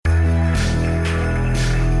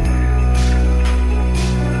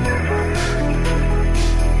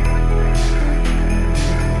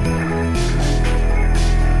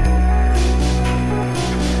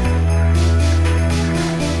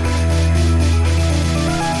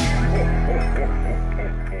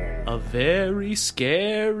very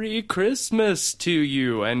scary Christmas to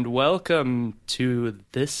you, and welcome to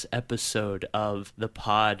this episode of The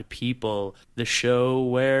Pod People, the show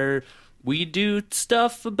where we do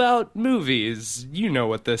stuff about movies. You know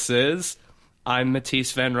what this is. I'm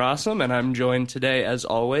Matisse Van Rossum, and I'm joined today, as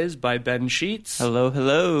always, by Ben Sheets. Hello,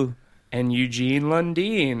 hello. And Eugene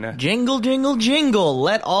Lundeen. Jingle, jingle, jingle.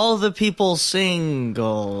 Let all the people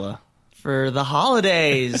single. For the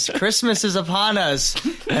holidays, Christmas is upon us.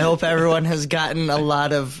 I hope everyone has gotten a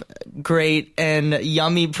lot of great and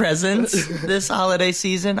yummy presents this holiday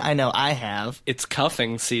season. I know I have. It's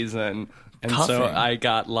cuffing season, and Cuffing? so I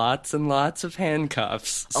got lots and lots of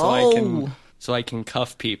handcuffs so I can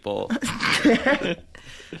cuff people.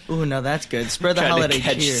 Ooh, no, that's good. Spread the Trying holiday to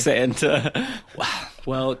catch cheer. Santa.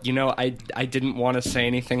 Well, you know, I didn't want to say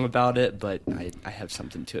anything about it, but I have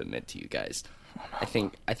something to admit to you guys. I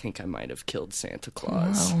think I might have killed Santa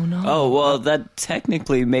Claus. Oh, no. Oh, well, that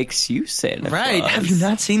technically makes you Santa Right. Claus. Have you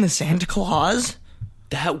not seen the Santa Claus?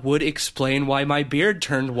 That would explain why my beard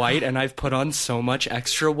turned white and I've put on so much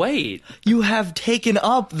extra weight. You have taken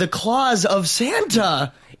up the claws of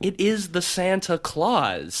Santa. It is the Santa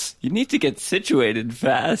Claus. You need to get situated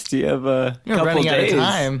fast. You have a You're couple running days. out of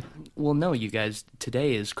time. Well, no, you guys,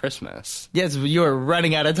 today is Christmas. Yes, you are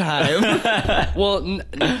running out of time. Well,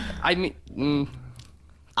 I mean...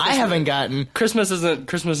 I haven't gotten... Christmas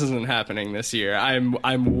isn't happening this year.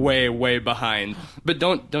 I'm way behind. But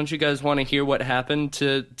don't you guys want to hear what happened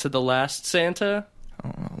to the last Santa? I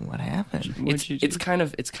don't know what happened. It's kind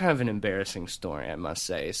of an embarrassing story, I must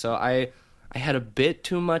say. So I had a bit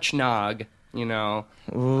too much nog, you know.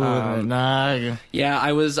 Ooh, the nog. Yeah,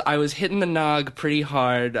 I was hitting the nog pretty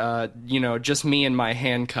hard, you know, just me and my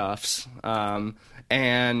handcuffs.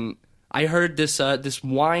 And I heard this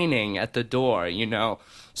whining at the door, you know.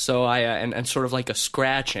 So and sort of like a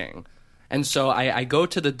scratching. And so I go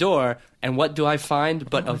to the door, and what do I find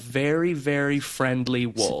but a very, very friendly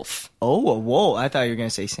wolf. Oh, whoa. I thought you were going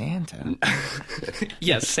to say Santa.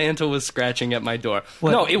 Yes, Santa was scratching at my door.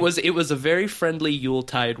 What? No, it was a very friendly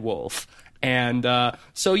Yuletide wolf. And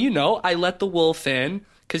so, you know, I let the wolf in,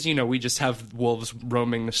 because, you know, we just have wolves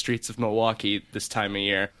roaming the streets of Milwaukee this time of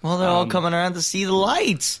year. Well, they're all coming around to see the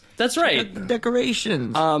lights. That's right. The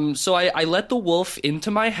decorations. So I let the wolf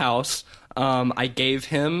into my house. I gave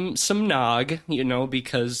him some nog, you know,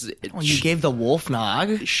 because You gave the wolf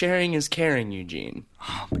nog? sharing is caring, Eugene.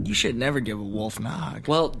 But you should never give a wolf nog.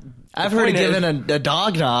 Well, I've the heard of point is- giving a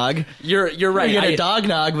dog nog. You're right. You get I- a dog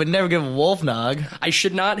nog, but never give a wolf nog. I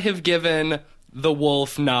should not have given the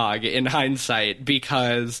wolf nog in hindsight,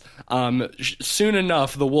 because soon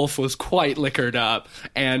enough the wolf was quite liquored up,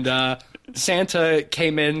 and Santa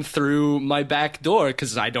came in through my back door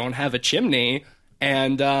because I don't have a chimney,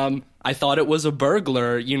 and I thought it was a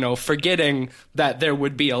burglar, you know, forgetting that there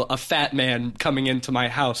would be a fat man coming into my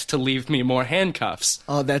house to leave me more handcuffs.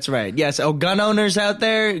 Oh, that's right. Yes. Oh, gun owners out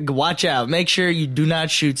there, watch out. Make sure you do not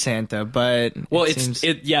shoot Santa. But Well, seems...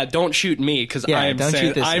 don't shoot me, because Yeah, I'm don't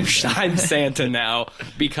shoot this Santa. I'm Santa now,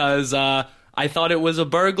 because I thought it was a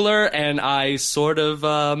burglar, and I sort of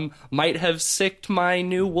might have sicked my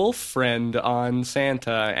new wolf friend on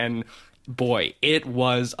Santa, and boy, it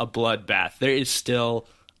was a bloodbath. There is still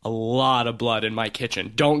a lot of blood in my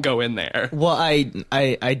kitchen. Don't go in there. Well,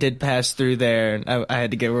 I did pass through there. I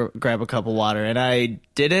had to grab a cup of water, and I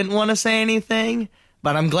didn't want to say anything.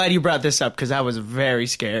 But I'm glad you brought this up, because I was very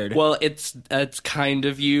scared. Well, it's kind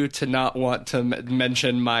of you to not want to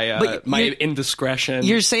mention my But my you're- indiscretion.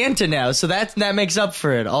 You're Santa now, so that makes up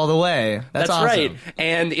for it all the way. That's awesome. right.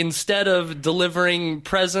 And instead of delivering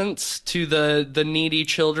presents to the needy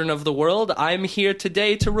children of the world, I'm here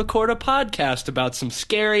today to record a podcast about some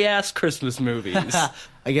scary-ass Christmas movies.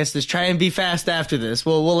 I guess just try and be fast after this.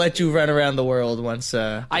 We'll let you run around the world once.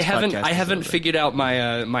 This I podcast is haven't over. figured out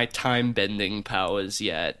my time bending powers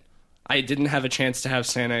yet. I didn't have a chance to have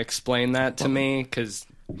Santa explain that to me, because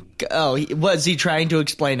Oh, was he trying to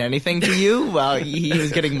explain anything to you while he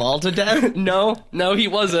was getting mauled to death? no, he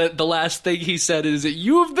wasn't. The last thing he said is,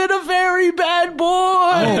 "You've been a very bad boy."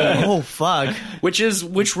 Oh, fuck. Which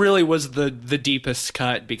really was the deepest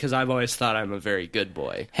cut, because I've always thought I'm a very good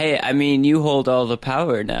boy. Hey, I mean, you hold all the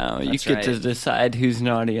power now. You That's get to right. decide who's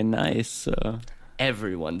naughty and nice, so...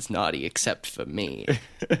 Everyone's naughty except for me.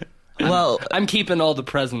 Well, I'm keeping all the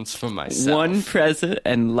presents for myself. One present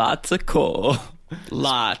and lots of coal.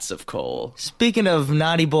 Lots of coal. speaking of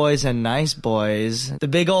naughty boys and nice boys, the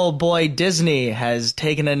big old boy Disney has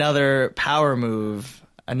taken another power move.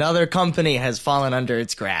 Another company has fallen under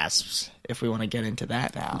its grasps, if we want to get into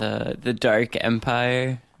that now. The Dark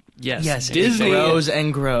Empire. Yes, Yes, Disney. it grows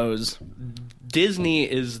and grows. Disney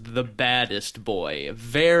is the baddest boy.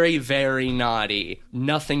 Very, very naughty.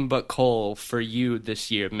 Nothing but coal for you this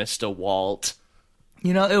year, Mr. Walt.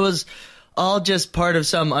 You know, it was all just part of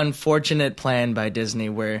some unfortunate plan by Disney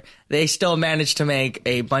where they still managed to make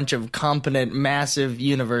a bunch of competent, massive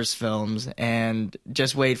universe films and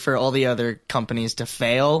just wait for all the other companies to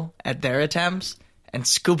fail at their attempts and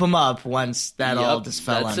scoop them up once that all just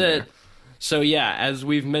fell that's under. it. So yeah, as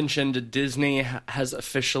we've mentioned, Disney has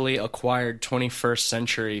officially acquired 21st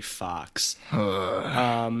Century Fox.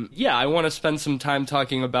 Yeah, I want to spend some time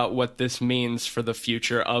talking about what this means for the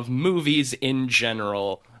future of movies in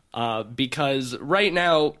general. Because right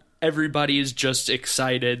now, everybody is just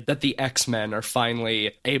excited that the X-Men are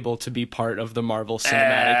finally able to be part of the Marvel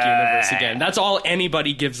Cinematic Universe again. That's all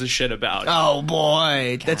anybody gives a shit about. Oh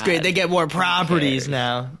boy, that's great. They get more properties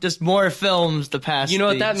now. Just more films to pass. You know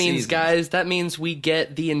what the that means, seasons. guys? That means we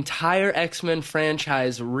get the entire X-Men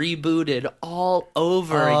franchise rebooted all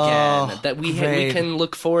over again. That we great. can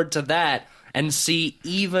look forward to that and see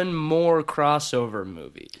even more crossover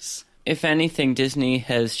movies. If anything, Disney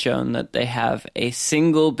has shown that they have a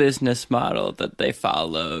single business model that they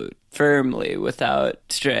follow firmly without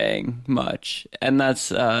straying much. And that's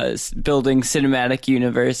building cinematic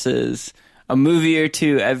universes, a movie or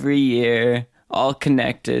two every year, all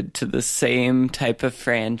connected to the same type of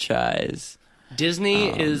franchise.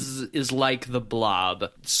 Disney is like the Blob,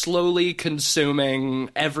 slowly consuming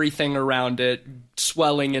everything around it,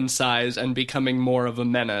 swelling in size and becoming more of a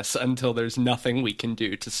menace until there's nothing we can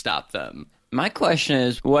do to stop them. My question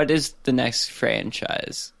is, what is the next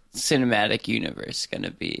franchise cinematic universe going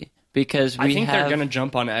to be? Because I think they're going to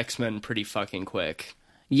jump on X-Men pretty fucking quick.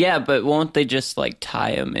 Yeah, but won't they just like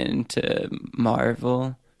tie them into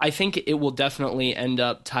Marvel? I think it will definitely end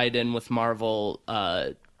up tied in with Marvel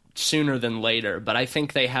sooner than later, but I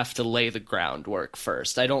think they have to lay the groundwork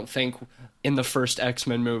first. I don't think in the first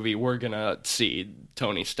X-Men movie we're gonna see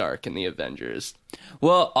Tony Stark in the Avengers.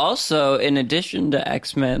 Well, also, in addition to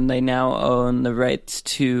X-Men, they now own the rights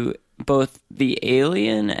to both the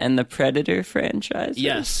Alien and the Predator franchises.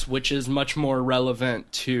 Yes, which is much more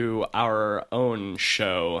relevant to our own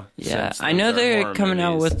show. Yeah, since I those know are they're horror coming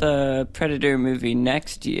out movies. with a Predator movie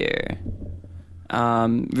next year.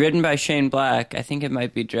 Written by Shane Black. I think it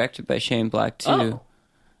might be directed by Shane Black, too.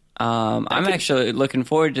 I'm actually looking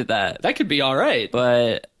forward to that. That could be all right.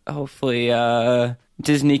 But hopefully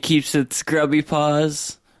Disney keeps its grubby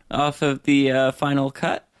paws off of the final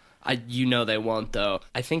cut. You know they won't, though.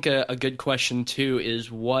 I think a good question, too,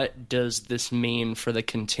 is what does this mean for the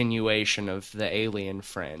continuation of the Alien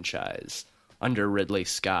franchise under Ridley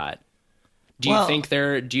Scott? Do you think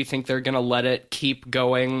they're going to let it keep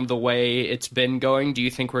going the way it's been going? Do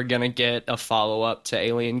you think we're going to get a follow-up to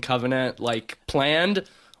Alien Covenant like planned?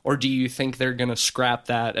 Or do you think they're going to scrap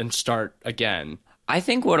that and start again? I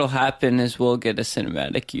think what'll happen is we'll get a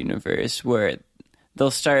cinematic universe where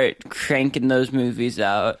they'll start cranking those movies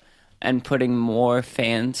out and putting more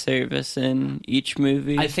fan service in each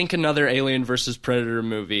movie. I think another Alien vs. Predator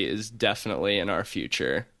movie is definitely in our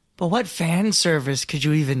future. But what fan service could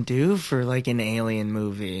you even do for like an Alien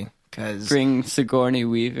movie? Because Bring Sigourney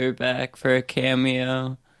Weaver back for a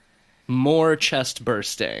cameo. More chest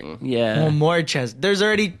bursting. Yeah. well, more chest.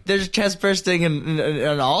 There's chest bursting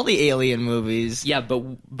in all the Alien movies. Yeah,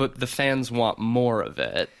 but the fans want more of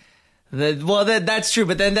it. That's true,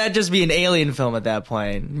 but then that'd just be an Alien film at that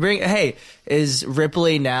point. Is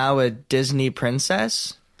Ripley now a Disney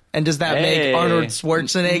princess? And does that make Arnold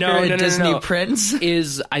Schwarzenegger a Disney prince?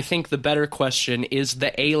 I think the better question is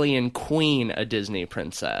the Alien Queen a Disney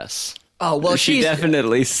princess? Oh, well, she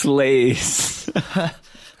definitely slays.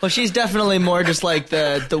 Well, she's definitely more just like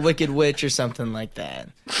the Wicked Witch or something like that.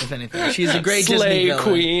 If anything, she's a great Slay Disney villain.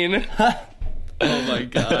 Queen. Oh my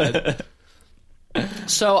god.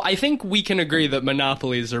 So I think we can agree that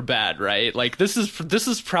monopolies are bad, right? Like this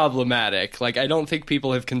is problematic. Like I don't think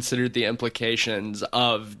people have considered the implications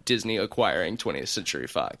of Disney acquiring 20th Century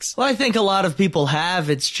Fox. Well, I think a lot of people have.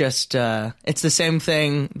 It's just it's the same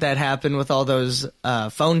thing that happened with all those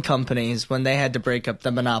phone companies when they had to break up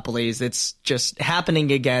the monopolies. It's just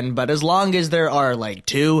happening again. But as long as there are like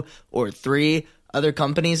 2 or 3 other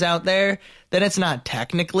companies out there, then it's not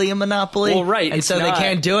technically a monopoly. Well, right, and it's so not. they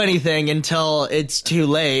can't do anything until it's too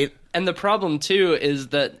late. And the problem, too, is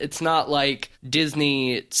that it's not like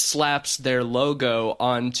Disney slaps their logo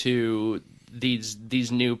onto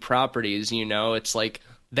these new properties, you know? It's like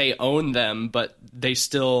they own them, but they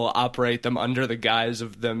still operate them under the guise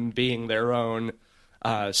of them being their own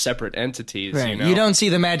separate entities. Right. You know? You don't see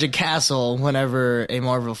the Magic Castle whenever a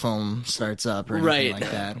Marvel film starts up or anything right,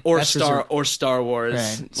 like that. or That's Star Wars.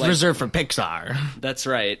 Right. It's Like, reserved for Pixar. that's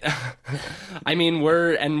right. I mean,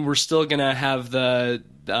 we're still gonna have the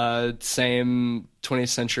same 20th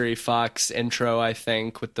Century Fox intro, I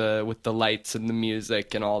think, with the lights and the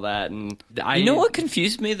music and all that. And You know what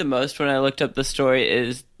confused me the most when I looked up the story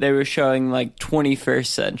is they were showing like 21st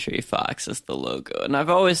Century Fox as the logo, and I've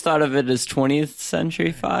always thought of it as 20th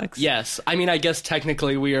Century Fox. Yes, I mean, I guess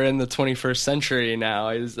technically we are in the 21st century now.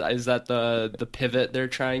 Is that the pivot they're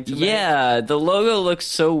trying to make? Yeah, the logo looks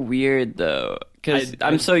so weird though, because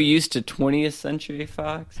I'm so used to 20th Century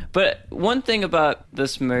Fox. But one thing about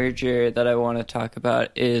this merger that I want to talk about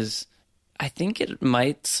is I think it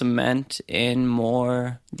might cement in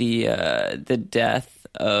more the death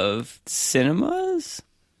of cinemas,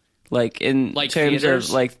 like in Like terms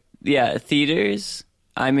theaters? of theaters.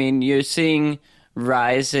 I mean, you're seeing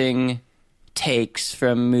rising takes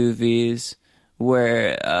from movies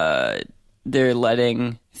where they're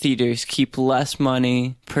letting theaters keep less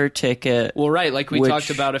money per ticket. Well, right, like we Which- talked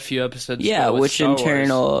about a few episodes Yeah, ago with which Star in Wars. turn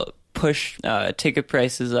will push ticket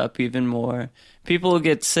prices up even more. People will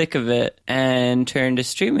get sick of it and turn to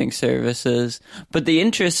streaming services. But the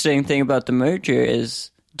interesting thing about the merger is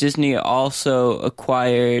Disney also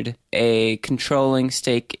acquired a controlling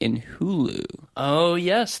stake in Hulu. Oh,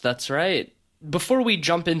 yes, that's right. Before we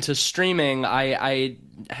jump into streaming, I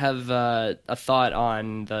have a thought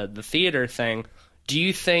on the theater thing. Do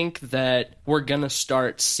you think that we're going to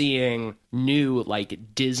start seeing new, like,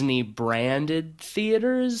 Disney-branded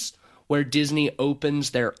theaters where Disney opens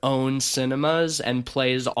their own cinemas and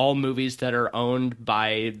plays all movies that are owned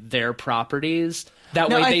by their properties? That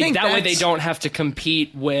No, I way think they that's- don't have to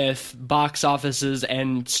compete with box offices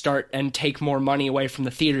and start and take more money away from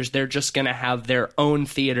the theaters. They're just going to have their own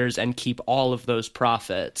theaters and keep all of those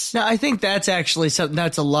profits. No, I think that's actually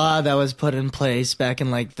that's a law that was put in place back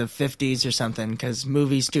in like the 50s or something, because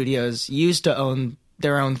movie studios used to own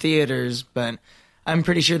their own theaters, but I'm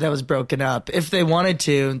pretty sure that was broken up. If they wanted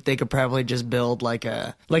to, they could probably just build like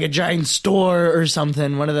a giant store or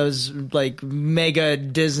something, one of those like mega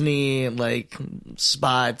Disney like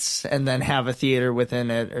spots, and then have a theater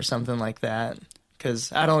within it or something like that.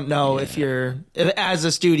 Because I don't know if as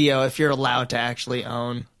a studio, if you're allowed to actually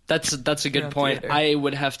own. That's a good Yeah, point. theater. I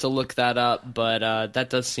would have to look that up, but that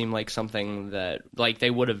does seem like something that like they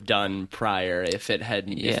would have done prior if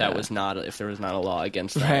there was not a law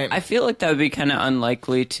against that. Right. I feel like that would be kind of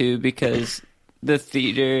unlikely too, because the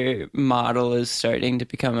theater model is starting to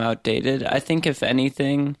become outdated. I think if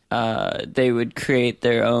anything, they would create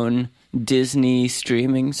their own Disney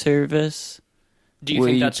streaming service. Do you where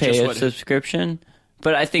think you that's pay just a what subscription?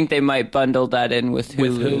 But I think they might bundle that in with Hulu.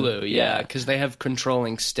 with Hulu? Yeah, because they have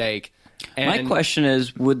controlling stake. And My question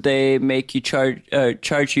is, would they make you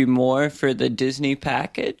charge you more for the Disney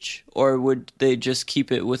package, or would they just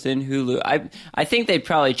keep it within Hulu? I think they'd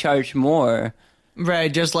probably charge more.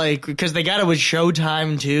 Right, just like, because they got it with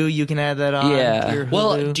Showtime too. You can add that on. Yeah. Your Hulu.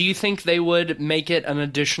 Well, do you think they would make it an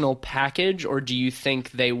additional package, or do you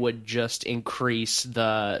think they would just increase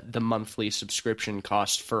the monthly subscription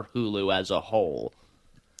cost for Hulu as a whole?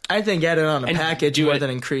 I think add it on a And package do more it- than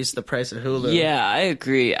increase the price of Hulu. Yeah, I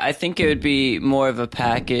agree. I think it would be more of a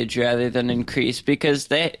package rather than increase, because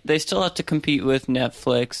they still have to compete with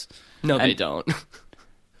Netflix. No, they And- don't.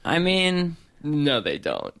 I mean, No, they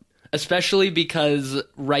don't. Especially because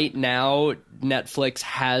right now Netflix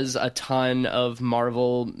has a ton of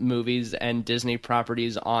Marvel movies and Disney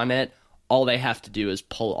properties on it. All they have to do is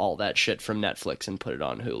pull all that shit from Netflix and put it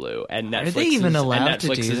on Hulu. And Netflix Are they even allowed and to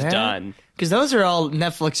Netflix do is that? done. Because those are all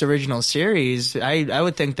Netflix original series. I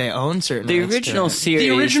would think they own certain the rights to original it. series,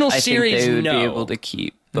 original I think series, they would no. be able to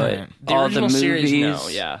keep. But Right. The all original the movies, series, no,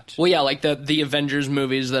 yeah. Well, yeah, like the Avengers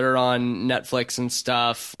movies that are on Netflix and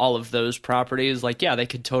stuff, all of those properties, like, yeah, they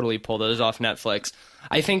could totally pull those off Netflix.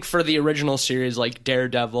 I think for the original series, like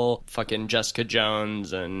Daredevil, fucking Jessica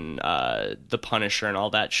Jones, and The Punisher and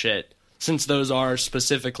all that shit, since those are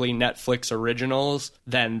specifically Netflix originals,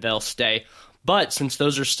 then they'll stay. But since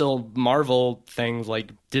those are still Marvel things,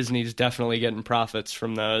 like, Disney's definitely getting profits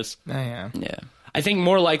from those. Oh, yeah. Yeah. I think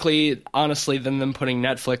more likely, honestly, than them putting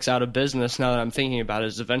Netflix out of business, now that I'm thinking about it,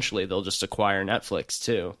 is eventually they'll just acquire Netflix,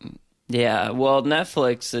 too. Yeah, well,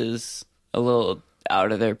 Netflix is a little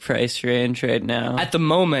out of their price range right now. At the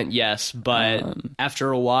moment, yes, but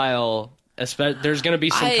after a while, there's going to be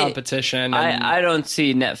some competition. And I don't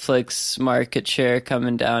see Netflix market share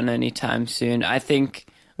coming down anytime soon. I think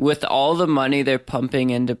with all the money they're pumping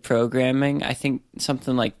into programming, I think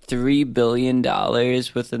something like $3 billion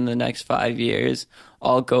within the next 5 years,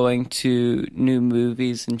 all going to new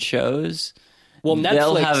movies and shows. Well, Netflix,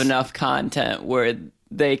 they'll have enough content where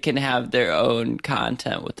they can have their own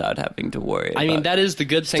content without having to worry. I mean, that is the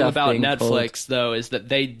good thing stuff about being Netflix, though, is that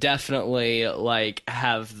they definitely like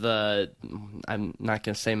have the. I'm not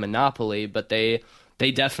going to say monopoly, but they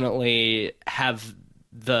definitely have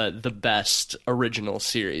the best original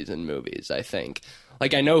series and movies. I think.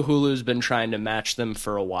 Like, I know Hulu's been trying to match them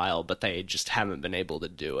for a while, but they just haven't been able to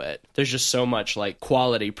do it. There's just so much, like,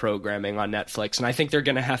 quality programming on Netflix, and I think they're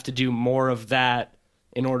going to have to do more of that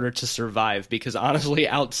in order to survive, because honestly,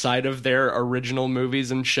 outside of their original movies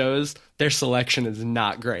and shows, their selection is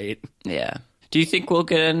not great. Yeah. Do you think we'll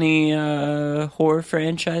get any horror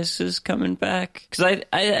franchises coming back? Because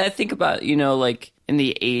I think about, like, in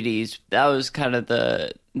the 80s, that was kind of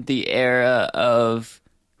the era of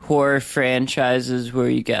horror franchises where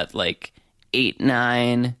you got like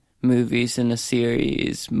 8-9 movies in a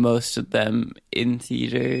series, most of them in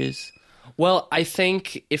theaters. Well, I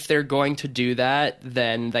think if they're going to do that,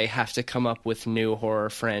 then they have to come up with new horror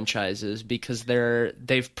franchises, because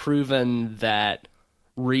they've proven that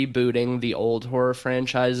rebooting the old horror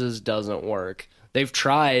franchises doesn't work. They've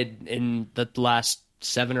tried in the last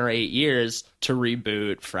 7 or 8 years to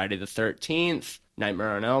reboot Friday the 13th,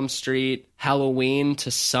 Nightmare on Elm Street, Halloween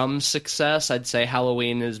to some success. I'd say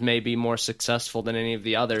Halloween is maybe more successful than any of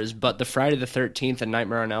the others, but the Friday the 13th and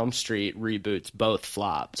Nightmare on Elm Street reboots both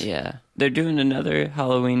flopped. Yeah. They're doing another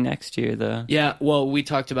Halloween next year, though. Yeah, well, we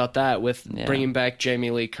talked about that with bringing back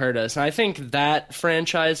Jamie Lee Curtis. And I think that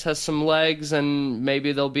franchise has some legs, and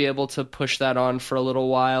maybe they'll be able to push that on for a little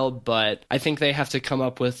while, but I think they have to come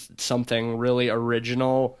up with something really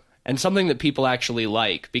original and something that people actually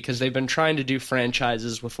like, because they've been trying to do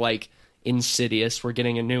franchises with, like, Insidious. We're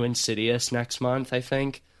getting a new Insidious next month, I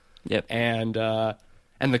think. Yep. And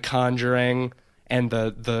The Conjuring, and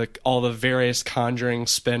the all the various Conjuring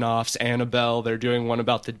spin-offs. Annabelle, they're doing one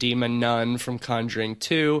about the demon nun from Conjuring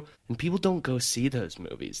 2, and people don't go see those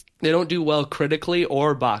movies. They don't do well critically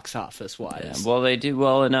or box office-wise. Yeah, well, they do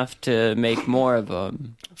well enough to make more of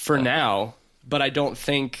them. For now. But I don't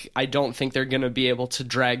think they're going to be able to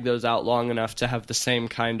drag those out long enough to have the same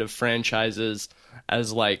kind of franchises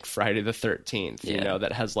as, like, Friday the 13th,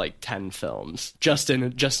 that has like 10 films just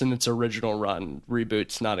in its original run,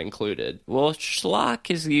 reboots not included. Well,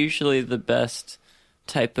 schlock is usually the best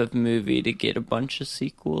type of movie to get a bunch of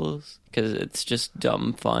sequels, because it's just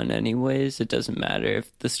dumb fun anyways. It doesn't matter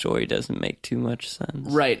if the story doesn't make too much sense.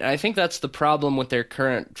 Right, and I think that's the problem with their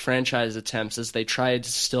current franchise attempts, is they try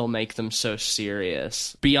to still make them so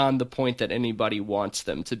serious, beyond the point that anybody wants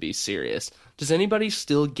them to be serious. Does anybody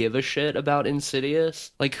still give a shit about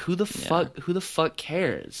Insidious? Like, who the fuck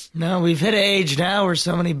cares? No, we've hit an age now where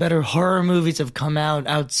so many better horror movies have come out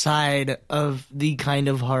outside of the kind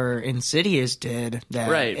of horror Insidious did.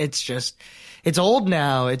 That right. It's old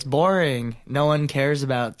now. It's boring. No one cares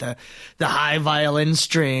about the high violin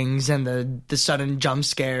strings and the sudden jump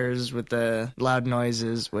scares with the loud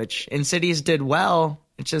noises, which Insidious did well.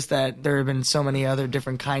 It's just that there have been so many other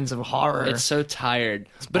different kinds of horror. It's so tired.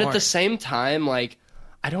 But at the same time, like,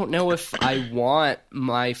 I don't know if I want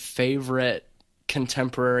my favorite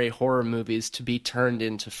contemporary horror movies to be turned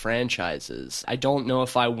into franchises. I don't know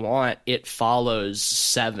if I want It Follows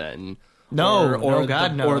 7. No, or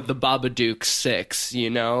God, no. Or the Babadook 6,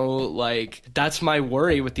 Like, that's my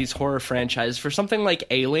worry with these horror franchises. For something like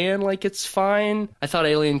Alien, like, it's fine. I thought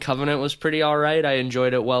Alien Covenant was pretty alright. I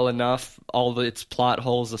enjoyed it well enough, all its plot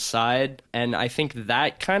holes aside. And I think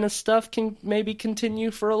that kind of stuff can maybe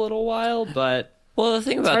continue for a little while, but... Well, the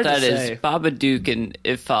thing about that is Babadook and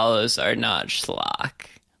It Follows are not schlock.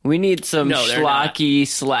 We need some schlocky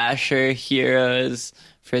slasher heroes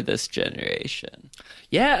for this generation.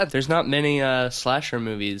 Yeah, there's not many slasher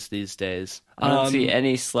movies these days. I don't see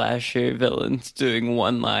any slasher villains doing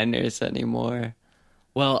one-liners anymore.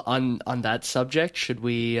 Well, on that subject, should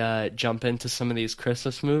we jump into some of these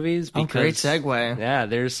Christmas movies? Because, great segue. Yeah,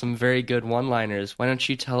 there's some very good one-liners. Why don't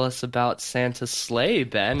you tell us about Santa's Sleigh,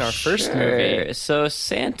 Ben, our first movie? So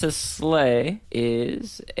Santa's Sleigh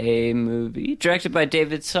is a movie directed by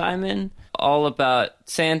David Simon, all about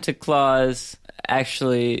Santa Claus,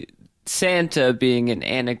 actually... Santa being an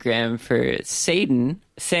anagram for Satan.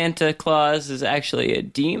 Santa Claus is actually a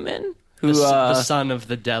demon who the son of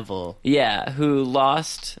the devil. Yeah, who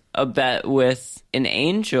lost a bet with an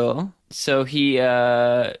angel, so he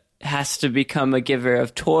has to become a giver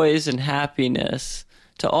of toys and happiness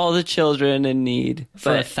to all the children in need.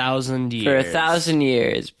 For 1,000 years. For 1,000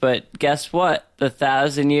 years. But guess what? The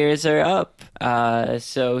 1,000 years are up.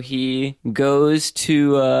 So he goes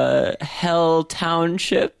to Hell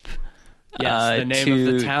Township. Yes, the name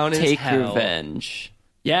of the town is take Hell. revenge.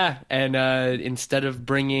 Yeah, and instead of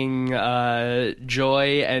bringing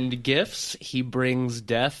joy and gifts, he brings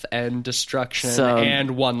death and destruction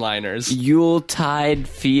and one-liners. Yuletide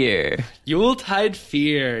fear. Yuletide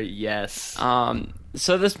fear, yes.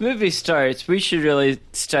 So this movie starts, we should really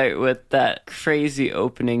start with that crazy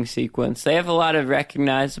opening sequence. They have a lot of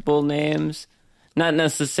recognizable names. Not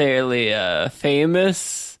necessarily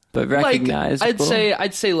famous, but recognizable.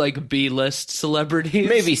 I'd say like B-list celebrities.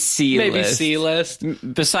 Maybe C-list. Maybe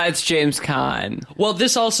C-list. Besides James Caan. Well,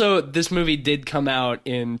 this movie did come out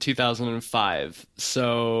in 2005,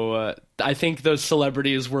 so I think those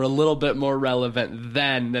celebrities were a little bit more relevant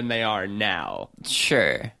then than they are now.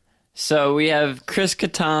 Sure. So we have Chris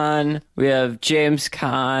Kattan, we have James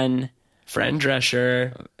Caan, Fran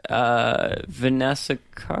Drescher, Vanessa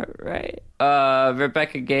Cartwright,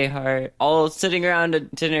 Rebecca Gayheart, all sitting around a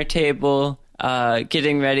dinner table,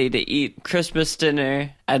 getting ready to eat Christmas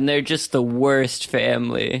dinner, and they're just the worst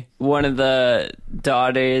family. One of the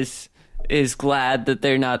daughters is glad that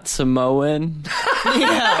they're not Samoan.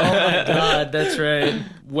 Yeah, oh my god, that's right.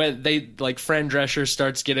 When Fran Drescher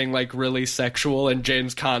starts getting like really sexual, and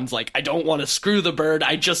James Caan's like, I don't want to screw the bird,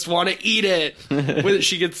 I just want to eat it. When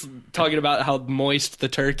she gets talking about how moist the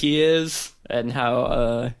turkey is. And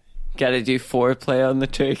how, gotta do foreplay on the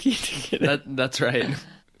turkey to get it. That's right.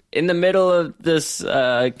 In the middle of this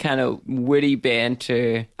kind of witty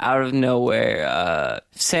banter, out of nowhere,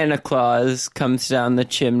 Santa Claus comes down the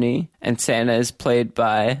chimney, and Santa is played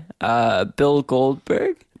by Bill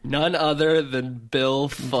Goldberg. None other than Bill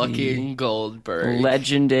fucking Goldberg.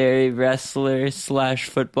 Legendary wrestler /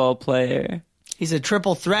 football player. He's a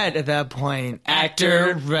triple threat at that point.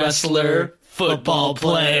 Actor, wrestler, football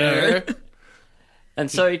player. And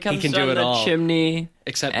so he comes can do down it the all. chimney.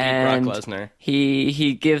 Except and Brock Lesnar.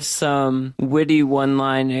 He gives some witty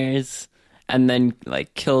one-liners and then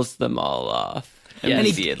like kills them all off. Yeah, And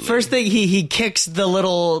immediately. first thing, he kicks the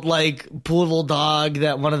little, like, poodle dog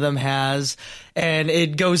that one of them has, and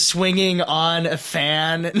it goes swinging on a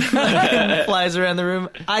fan and flies around the room.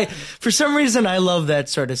 For some reason, I love that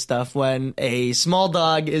sort of stuff when a small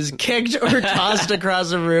dog is kicked or tossed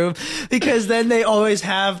across a room, because then they always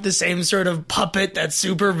have the same sort of puppet that's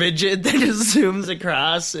super rigid that just zooms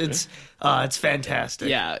across. It's fantastic.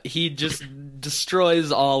 Yeah, he just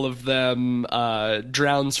destroys all of them,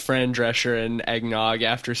 drowns Fran Drescher in eggnog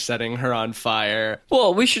after setting her on fire.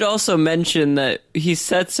 Well, we should also mention that he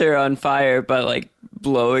sets her on fire by like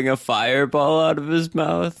blowing a fireball out of his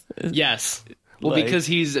mouth. Yes. Well, Like- because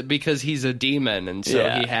he's a demon, and so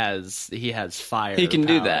Yeah. he has fire. He can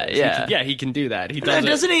do powers. that, yeah. He can do that. He does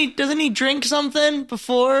it. Doesn't he drink something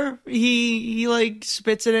before he like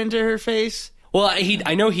spits it into her face? Well,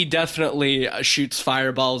 I know he definitely shoots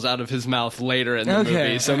fireballs out of his mouth later in the Okay.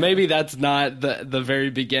 movie, so maybe that's not the very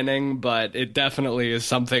beginning, but it definitely is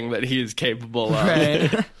something that he is capable of.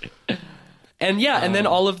 Right. And yeah, and then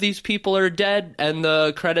all of these people are dead, and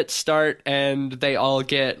the credits start, and they all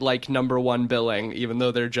get like #1 billing, even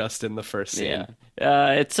though they're just in the first scene.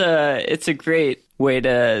 Yeah. It's a great way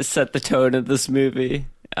to set the tone of this movie.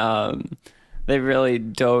 They really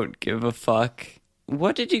don't give a fuck.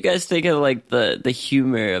 What did you guys think of like the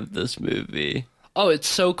humor of this movie? Oh, it's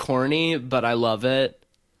so corny, but I love it.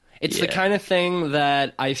 It's the Yeah. kind of thing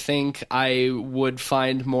that I think I would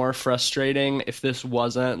find more frustrating if this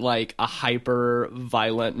wasn't like a hyper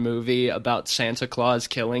violent movie about Santa Claus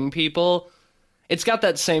killing people. It's got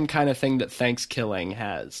that same kind of thing that Thanksgiving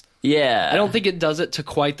has. Yeah. I don't think it does it to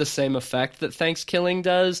quite the same effect that Thanksgiving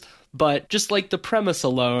does, but just like the premise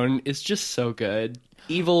alone is just so good.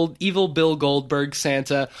 Evil Bill Goldberg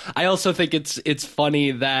Santa. I also think it's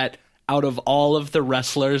funny that out of all of the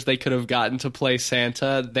wrestlers they could have gotten to play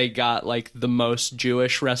Santa, they got like the most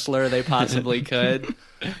Jewish wrestler they possibly could.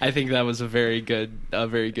 I think that was a very good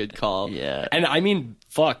call. Yeah. And I mean,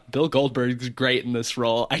 fuck, Bill Goldberg's great in this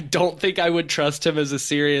role. I don't think I would trust him as a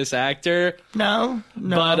serious actor. No.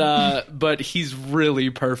 But he's really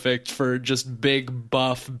perfect for just big,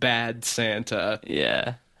 buff, bad Santa.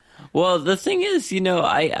 Yeah. Well, the thing is,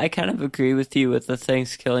 I kind of agree with you with the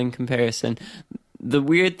Thanksgiving comparison. The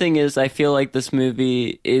weird thing is, I feel like this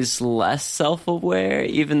movie is less self-aware,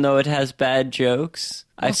 even though it has bad jokes.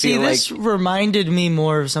 I feel this like reminded me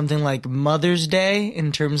more of something like Mother's Day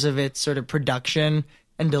in terms of its sort of production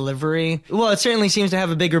and delivery. Well, it certainly seems to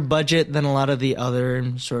have a bigger budget than a lot of the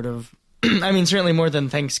other sort of I mean, certainly more than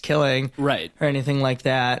Thanksgiving. Right. Or anything like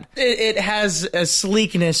that. It has a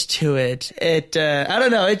sleekness to it. I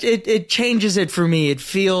don't know, it changes it for me. It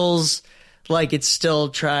feels like it's still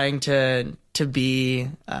trying to be,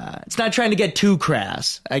 it's not trying to get too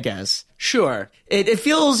crass, I guess. Sure. It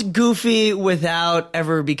feels goofy without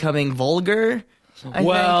ever becoming vulgar.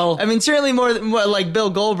 I mean, certainly more like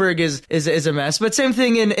Bill Goldberg is a mess, but same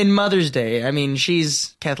thing in Mother's Day. I mean,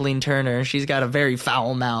 she's Kathleen Turner. She's got a very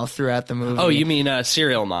foul mouth throughout the movie. Oh, you mean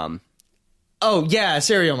Serial Mom? Oh, yeah,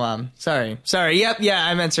 Serial Mom. Sorry. Yep, yeah,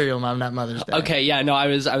 I meant Serial Mom, not Mother's Day. Okay, yeah, no, I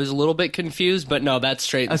was a little bit confused, but no, that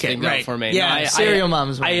straightens things out for me. Yeah, no, Serial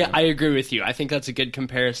Mom's I agree with you. I think that's a good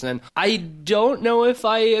comparison. I don't know if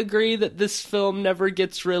I agree that this film never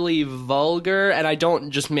gets really vulgar, and I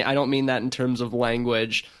don't mean that in terms of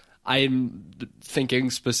language. I'm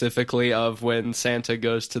thinking specifically of when Santa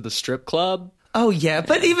goes to the strip club. Oh, yeah,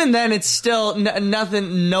 but even then, it's still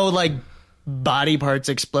nothing, no, like, body parts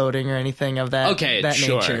exploding or anything of that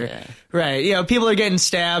nature. Yeah. Right. You know, people are getting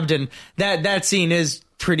stabbed, and that scene is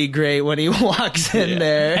pretty great when he walks in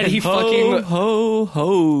there. And he hose.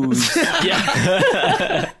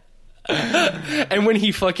 Yeah. And when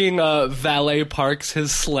he fucking valet parks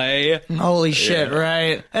his sleigh. Holy shit,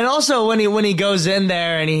 right. And also when he goes in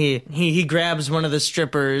there and he grabs one of the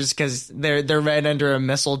strippers because they're right under a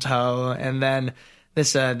mistletoe, and then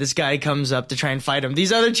this guy comes up to try and fight him.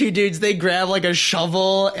 These other two dudes, they grab like a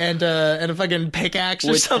shovel and a fucking pickaxe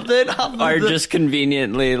or something. Are just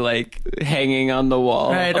conveniently like hanging on the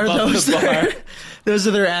wall. Right, or those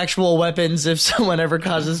are their actual weapons if someone ever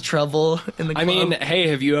causes trouble in the club. I mean, hey,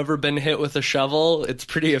 have you ever been hit with a shovel? It's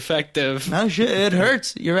pretty effective. No shit, it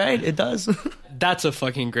hurts. You're right, it does. That's a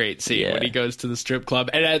fucking great scene when he goes to the strip club.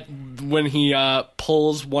 And when he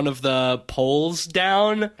pulls one of the poles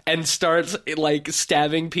down and starts like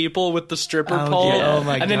stabbing people with the stripper pole. Yeah. Oh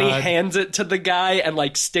my God. And then he hands it to the guy and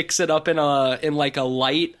like sticks it up in like a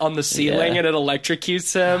light on the ceiling and it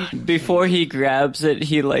electrocutes him. Before he grabs it,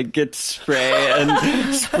 he like gets spray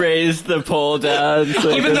and sprays the pole down. So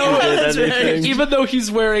even though he's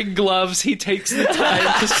wearing gloves, he takes the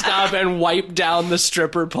time to stop and wipe down the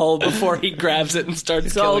stripper pole before he grabs it and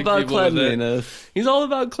starts killing people with it. He's all about cleanliness. He's all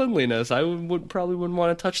about cleanliness. I probably wouldn't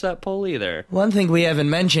want to touch that pole either. One thing we haven't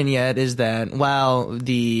mentioned yet is that while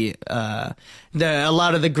a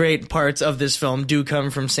lot of the great parts of this film do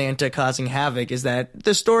come from Santa causing havoc, is that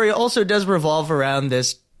the story also does revolve around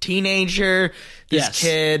this teenager, this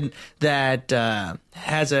kid that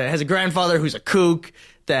has a grandfather who's a kook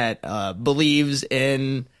that believes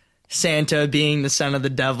in Santa being the son of the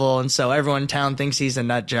devil, and so everyone in town thinks he's a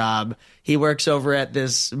nut job. He works over at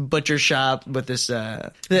this butcher shop with this.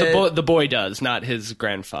 The boy does, not his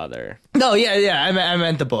grandfather. No, yeah, I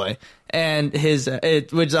meant the boy, and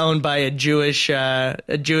it was owned by a Jewish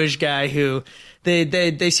guy who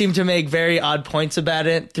they seem to make very odd points about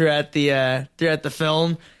it throughout the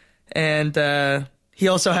film, and he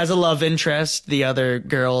also has a love interest, the other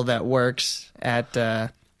girl that works at.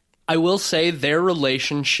 I will say their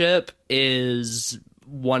relationship is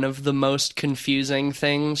one of the most confusing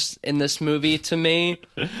things in this movie to me.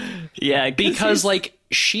 Yeah, because like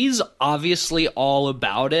she's obviously all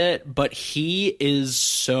about it, but he is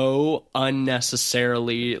so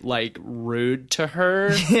unnecessarily like rude to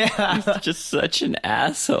her. Yeah, he's just such an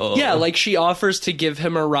asshole. Yeah, like she offers to give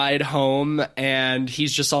him a ride home and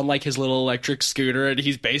he's just on like his little electric scooter and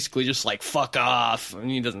he's basically just like fuck off.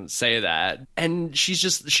 And he doesn't say that. And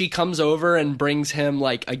she comes over and brings him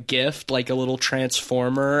like a gift, like a little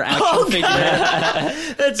Transformer action figure.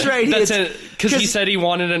 That's right. That's it, because he said he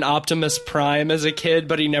wanted an Optimus Prime as a kid,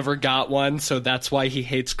 but he never got one, so that's why he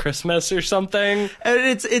hates Christmas or something. And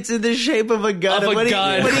it's in the shape of a gun.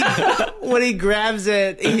 When he grabs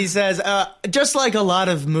it, he says, just like a lot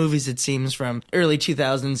of movies, it seems, from early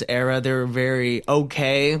 2000s era, they were very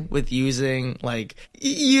okay with using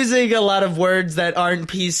a lot of words that aren't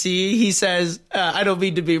PC. He says, I don't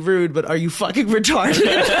mean to be rude, but are you fucking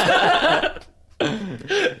retarded?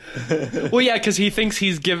 Well, yeah, because he thinks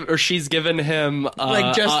she's given him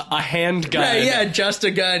a handgun. Right, yeah, just a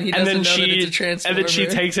gun. He doesn't know that it's a transformer. And then she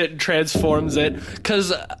takes it and transforms it.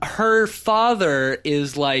 Because her father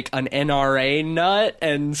is like an NRA nut,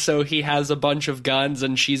 and so he has a bunch of guns,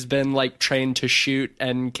 and she's been like trained to shoot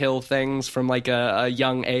and kill things from like a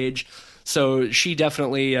young age. So she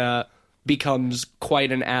definitely becomes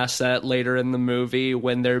quite an asset later in the movie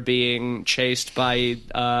when they're being chased by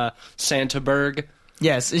Santaberg.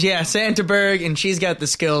 Yes, yeah, Santa Berg, and she's got the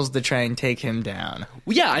skills to try and take him down.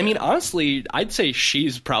 Well, yeah, I mean, honestly, I'd say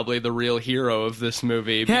she's probably the real hero of this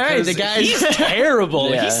movie. Yeah, right, Because the guy's- he's terrible.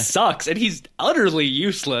 Yeah. He sucks, and he's utterly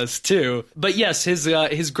useless, too. But yes,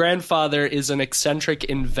 his grandfather is an eccentric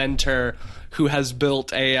inventor who has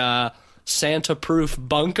built a Santa-proof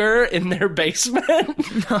bunker in their basement.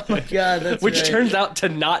 Oh my god, that's Which right. turns out to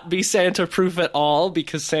not be Santa-proof at all,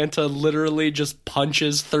 because Santa literally just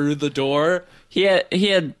punches through the door. He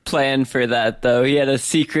had planned for that, though. He had a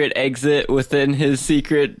secret exit within his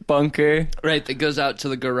secret bunker. Right, that goes out to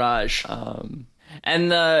the garage.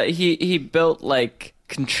 And he built, like,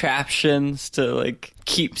 contraptions to, like,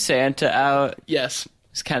 keep Santa out. Yes.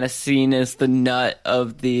 He's kind of seen as the nut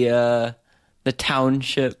of the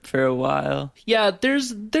township for a while. Yeah,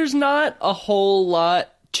 there's not a whole lot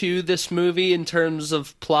to this movie in terms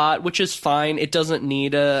of plot, which is fine. It doesn't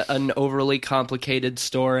need an overly complicated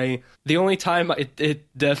story. The only time it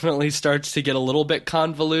definitely starts to get a little bit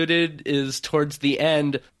convoluted is towards the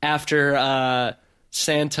end, after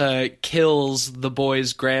Santa kills the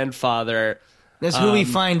boy's grandfather. That's who we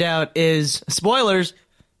find out is, spoilers,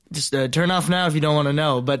 just turn off now if you don't want to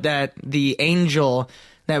know, but that the angel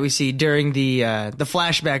that we see during the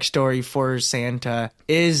flashback story for Santa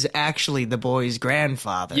is actually the boy's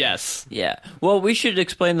grandfather. Yes. Yeah. Well, we should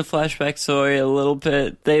explain the flashback story a little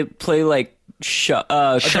bit. They play, like,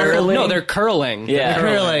 curling. No, they're curling. Yeah.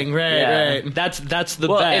 They're Curling, right, Yeah. right. That's the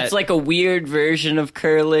Well, bet. it's like a weird version of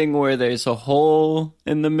curling where there's a hole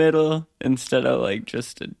in the middle instead of, like,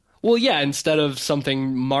 just a... Well, yeah, instead of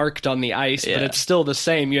something marked on the ice, but Yeah. it's still the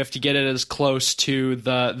same. You have to get it as close to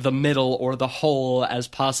the middle or the hole as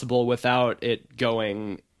possible without it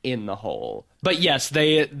going in the hole. But yes,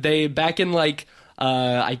 they back in, like,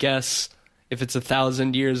 I guess if it's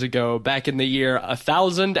 1,000 years ago, back in the year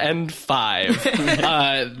 1005,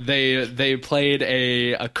 they played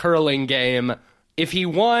a curling game. If he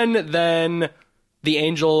won, then the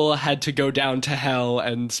angel had to go down to hell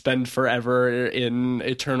and spend forever in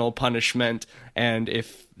eternal punishment. And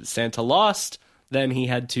if Santa lost, then he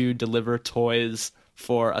had to deliver toys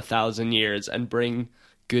for 1,000 years and bring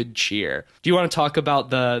good cheer. Do you want to talk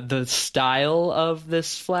about the style of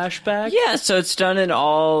this flashback? Yeah, so it's done in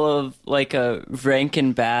all of, like, a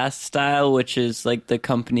Rankin Bass style, which is, like, the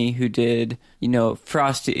company who did, you know,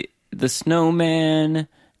 Frosty the Snowman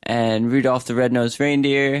and Rudolph the Red-Nosed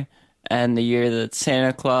Reindeer, and the year that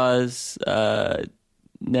Santa Claus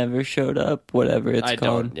never showed up, whatever it's I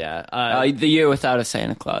called. don't, yeah. The year without a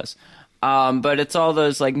Santa Claus. But it's all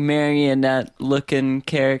those, like, marionette-looking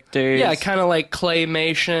characters. Yeah, kind of like very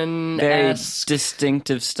claymation-esque.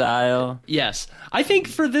 distinctive style. Yes. I think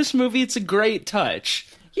for this movie, it's a great touch.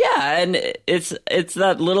 Yeah, and it's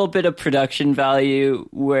that little bit of production value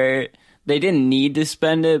where they didn't need to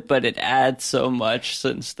spend it, but it adds so much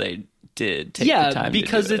since they did take the time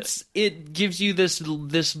because to do it. it gives you this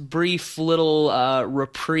brief little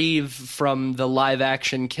reprieve from the live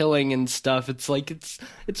action killing and stuff. It's like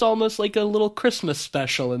it's almost like a little Christmas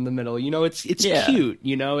special in the middle. You know, it's Yeah. cute.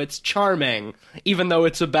 You know, it's charming, even though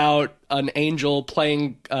it's about an angel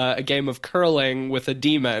playing a game of curling with a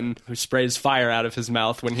demon who sprays fire out of his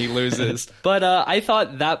mouth when he loses. But I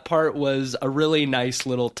thought that part was a really nice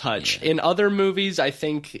little touch. In other movies, I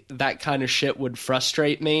think that kind of shit would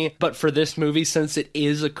frustrate me. But for this movie, since it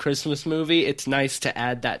is a Christmas movie, it's nice to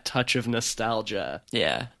add that touch of nostalgia.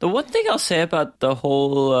 Yeah. The one thing I'll say about the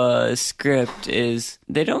whole script is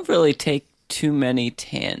they don't really take too many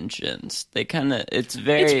tangents. They kind of it's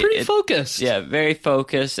Pretty focused. Yeah, very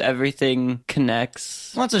focused. Everything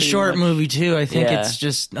connects. Well, it's a pretty short much. movie, too. I think Yeah. it's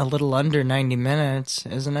just a little under 90 minutes,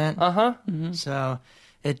 isn't it? Uh-huh. So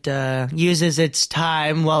it uses its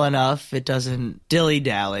time well enough. It doesn't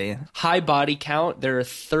dilly-dally. High body count. There are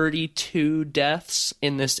 32 deaths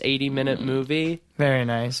in this 80-minute movie. Very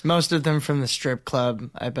nice. Most of them from the strip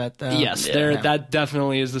club, I bet, though. Yes, Yeah. that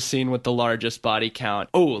definitely is the scene with the largest body count.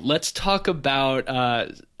 Oh, let's talk about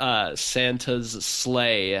Santa's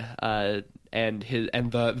sleigh and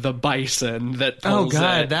the bison that Oh, pulls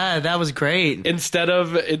God, it. that was great. Instead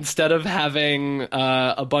of having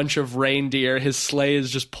a bunch of reindeer, his sleigh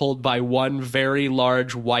is just pulled by one very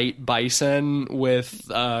large white bison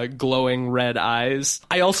with glowing red eyes.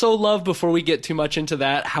 I also love, before we get too much into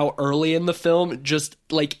that, how early in the film, just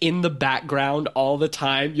like in the background all the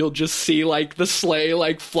time, you'll just see like the sleigh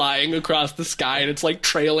like flying across the sky, and it's like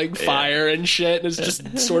trailing fire and shit, and it's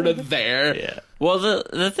just sort of there. Yeah. Well,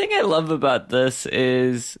 the thing I love about this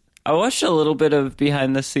is I watched a little bit of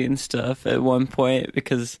behind the scenes stuff at one point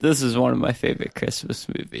because this is one of my favorite Christmas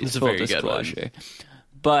movies. It's a full very good one. disclosure.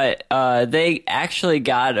 But they actually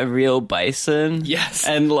got a real bison. Yes.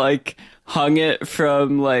 And like hung it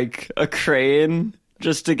from like a crane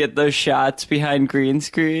just to get those shots behind green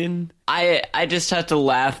screen. I just have to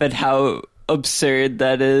laugh at how absurd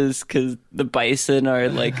that is, because the bison are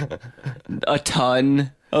like a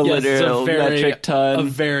ton, Yes, it's literal metric ton. A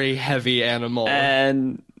very heavy animal.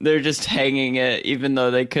 And they're just hanging it, even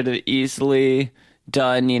though they could have easily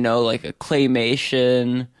done, like a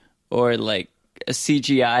claymation or like a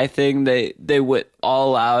CGI thing. They went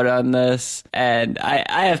all out on this, and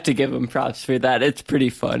I have to give them props for that. It's pretty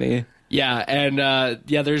funny. Yeah, and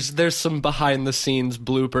there's some behind the scenes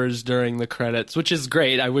bloopers during the credits, which is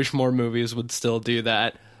great. I wish more movies would still do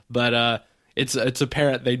that, but it's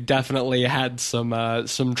apparent they definitely had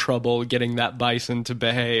some trouble getting that bison to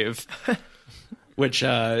behave. Which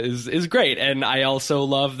is great, and I also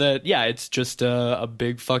love that. Yeah, it's just a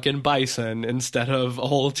big fucking bison instead of a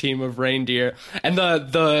whole team of reindeer. And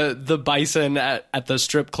the bison at the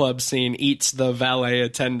strip club scene eats the valet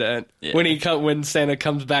attendant. Yeah. When Santa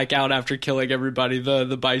comes back out after killing everybody,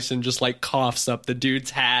 the bison just like coughs up the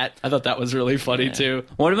dude's hat. I thought that was really funny too.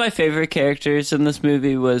 One of my favorite characters in this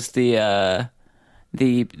movie was the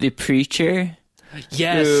preacher.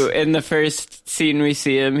 Yes. Who, in the first scene we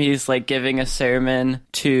see him, he's like giving a sermon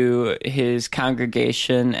to his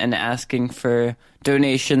congregation and asking for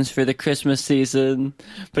donations for the Christmas season.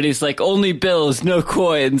 But he's like, only bills, no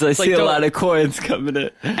coins. I see a lot of coins coming in.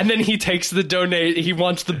 And then he takes he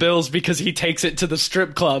wants the bills because he takes it to the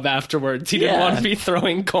strip club afterwards. He didn't want to be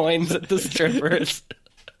throwing coins at the strippers.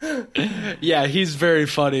 Yeah, he's very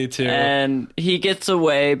funny too. And he gets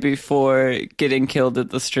away before getting killed at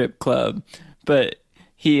the strip club. But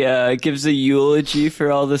he gives a eulogy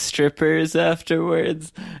for all the strippers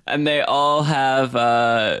afterwards, and they all have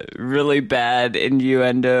really bad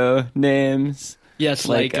innuendo names. Yes,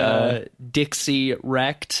 like Dixie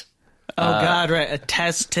Wrecked. Oh, God, right. A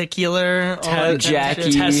testicular.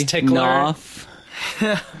 Jackie Knopf.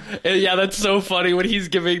 Yeah, that's so funny. When he's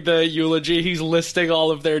giving the eulogy, he's listing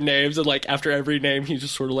all of their names, and like after every name, he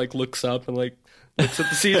just sort of like looks up and like looks at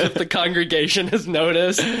see if the congregation has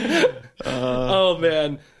noticed. Oh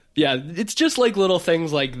man, yeah, it's just like little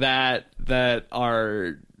things like that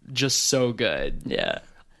are just so good. Yeah,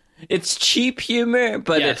 it's cheap humor,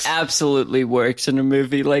 but it absolutely works in a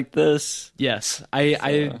movie like this. Yes,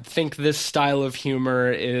 I think this style of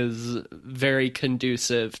humor is very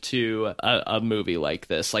conducive to a movie like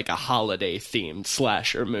this, like a holiday themed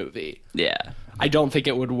slasher movie. Yeah. I don't think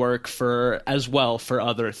it would work as well for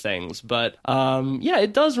other things, but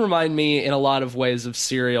it does remind me in a lot of ways of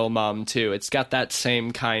Serial Mom too. It's got that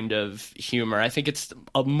same kind of humor. I think it's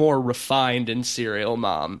a more refined in Serial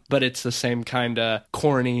Mom, but it's the same kind of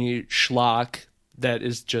corny schlock that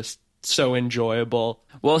is just so enjoyable.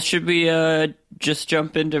 Well, should we just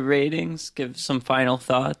jump into ratings, give some final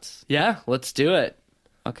thoughts? Yeah, let's do it.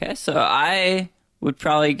 Okay, so I would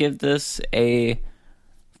probably give this a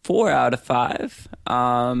 4 out of 5.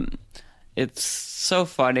 It's so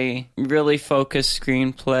funny, really focused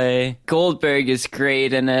screenplay. Goldberg is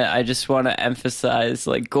great in it. I just want to emphasize,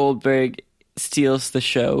 like, Goldberg steals the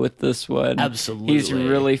show with this one. Absolutely. He's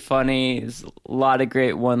really funny. There's a lot of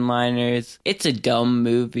great one-liners. It's a dumb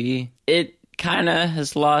movie. It kind of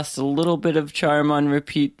has lost a little bit of charm on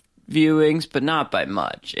repeat viewings, but not by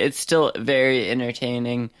much. It's still very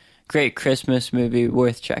entertaining. Great Christmas movie,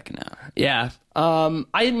 worth checking out. Yeah.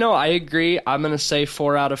 I agree. I'm going to say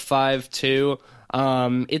 4 out of 5 too.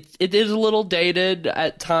 It is a little dated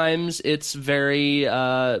at times. It's very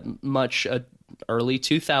much a early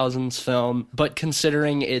 2000s film, but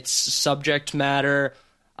considering its subject matter,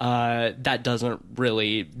 that doesn't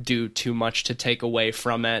really do too much to take away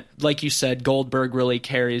from it. Like you said, Goldberg really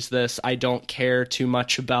carries this. I don't care too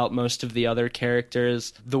much about most of the other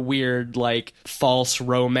characters. The weird, like, false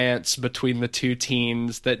romance between the two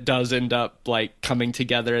teens that does end up, like, coming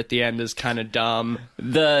together at the end is kind of dumb.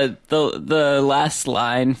 The last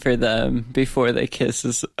line for them before they kiss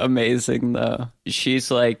is amazing, though. She's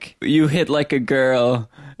like, "You hit like a girl,"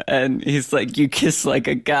 and he's like, "You kiss like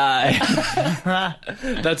a guy."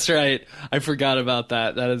 That's right. I forgot about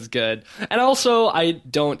that. That is good. And also, I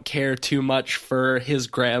don't care too much for his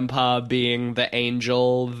grandpa being the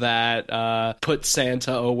angel that put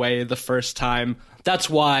Santa away the first time. That's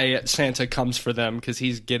why Santa comes for them, because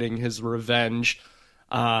he's getting his revenge.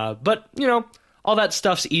 But, all that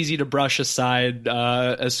stuff's easy to brush aside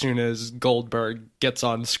as soon as Goldberg gets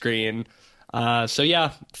on screen.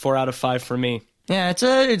 4 out of 5 for me. Yeah, it's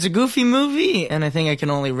a goofy movie, and I think I can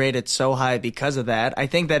only rate it so high because of that. I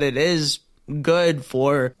think that it is good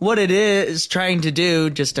for what it is trying to do,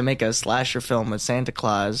 just to make a slasher film with Santa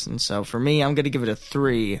Claus. And so for me, I'm going to give it a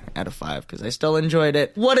 3 out of 5 because I still enjoyed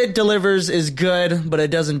it. What it delivers is good, but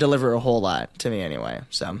it doesn't deliver a whole lot to me anyway.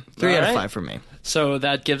 So 3 out of 5 for me. So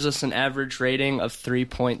that gives us an average rating of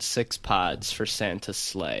 3.6 pods for Santa's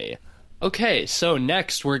Sleigh. Okay, so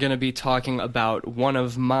next we're going to be talking about one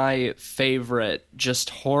of my favorite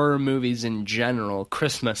just horror movies in general,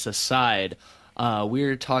 Christmas aside.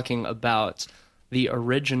 We're talking about the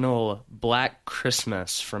original Black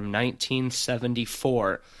Christmas from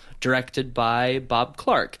 1974, directed by Bob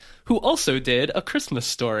Clark, who also did A Christmas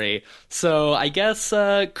Story. So I guess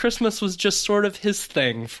Christmas was just sort of his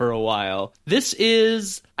thing for a while. This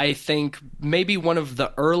is, I think, maybe one of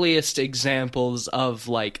the earliest examples of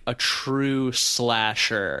like a true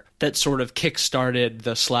slasher that sort of kickstarted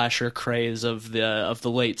the slasher craze of the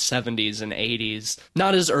late 70s and 80s.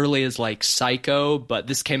 Not as early as like Psycho, but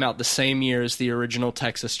this came out the same year as the original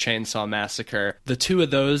Texas Chainsaw Massacre. The two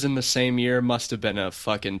of those in the same year must have been a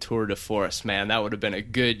fucking tour de force, man. That would have been a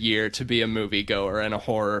good year to be a moviegoer and a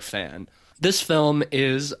horror fan. This film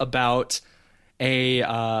is about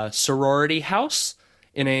a sorority house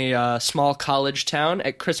in a small college town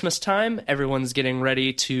at Christmas time. Everyone's getting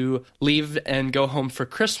ready to leave and go home for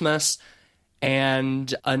Christmas,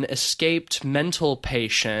 and an escaped mental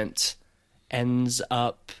patient ends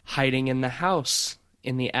up hiding in the house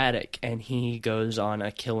in the attic, and he goes on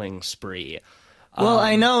a killing spree. Well,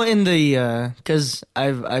 I know in the, because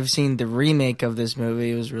I've seen the remake of this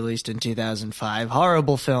movie. It was released in 2005.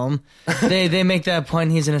 Horrible film. They make that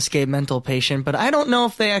point he's an escaped mental patient, but I don't know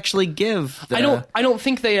if they actually give the I don't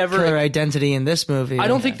think they ever killer identity in this movie. I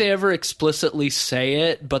don't think they ever explicitly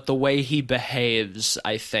say it, but the way he behaves,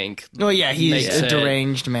 I think. Oh yeah, he's makes a it-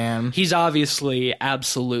 deranged man. He's obviously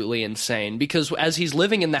absolutely insane, because as he's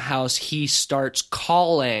living in the house, he starts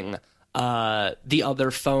calling the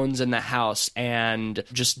other phones in the house and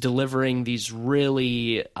just delivering these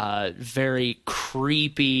really very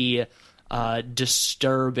creepy,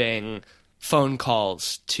 disturbing phone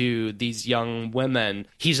calls to these young women.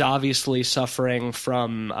 He's obviously suffering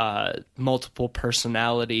from multiple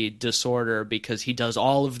personality disorder, because he does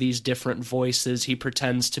all of these different voices. He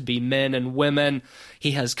pretends to be men and women.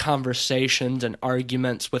 He has conversations and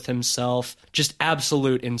arguments with himself. Just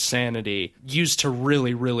absolute insanity, used to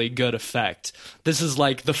really, really good effect. This is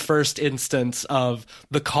like the first instance of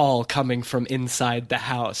the call coming from inside the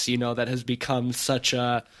house, you know, that has become such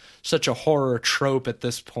a horror trope at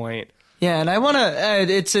this point. Yeah, and I want to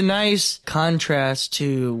add, it's a nice contrast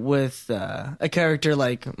with a character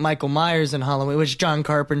like Michael Myers in Halloween, which John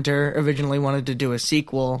Carpenter originally wanted to do a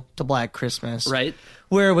sequel to Black Christmas. Right.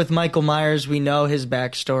 Where with Michael Myers, we know his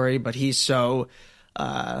backstory, but he's so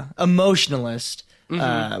emotionalist.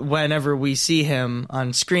 Whenever we see him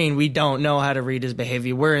on screen, we don't know how to read his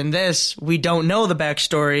behavior. Where in this, we don't know the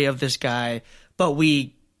backstory of this guy, but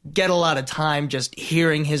we get a lot of time just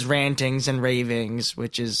hearing his rantings and ravings,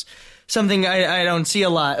 which is something I don't see a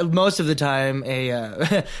lot. Most of the time,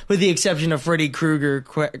 with the exception of Freddy Krueger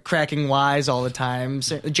cracking wise all the time.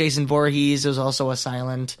 Jason Voorhees is also a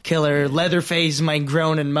silent killer. Leatherface might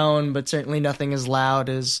groan and moan, but certainly nothing as loud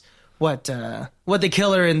as what the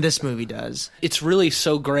killer in this movie does. It's really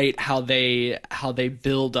so great how they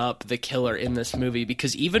build up the killer in this movie,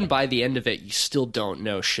 because even by the end of it, you still don't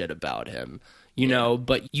know shit about him. You know,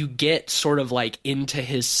 but you get sort of like into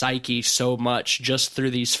his psyche so much just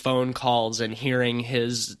through these phone calls and hearing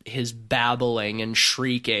his babbling and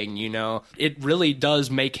shrieking, you know. It really does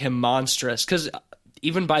make him monstrous, because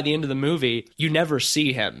even by the end of the movie, you never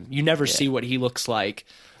see him. You never see what he looks like.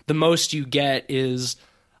 The most you get is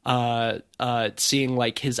seeing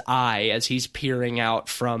like his eye as he's peering out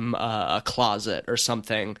from a closet or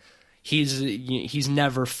something. He's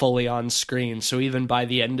never fully on screen, so even by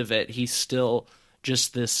the end of it, he's still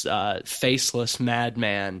just this faceless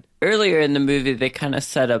madman. Earlier in the movie, they kind of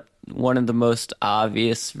set up one of the most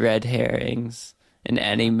obvious red herrings in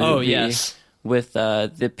any movie. Oh, yes. With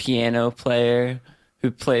the piano player who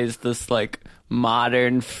plays this like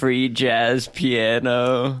modern free jazz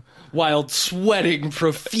piano while sweating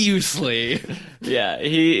profusely. Yeah,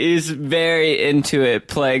 he's very into it,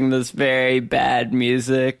 playing this very bad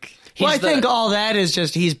music. Well, I think all that is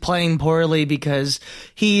just he's playing poorly because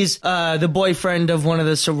he's the boyfriend of one of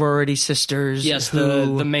the sorority sisters. Yes,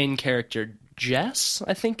 the main character, Jess,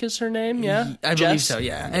 I think is her name, yeah? I believe so,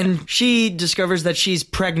 yeah. And she discovers that she's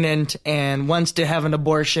pregnant and wants to have an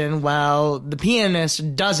abortion, while the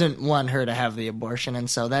pianist doesn't want her to have the abortion, and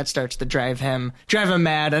so that starts to drive him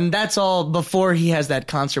mad, and that's all before he has that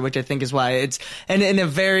concert, which I think is why it's... And in a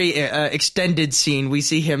very extended scene, we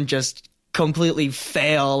see him just completely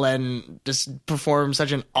fail and just perform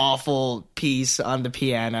such an awful piece on the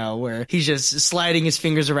piano where he's just sliding his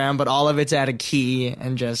fingers around, but all of it's at a key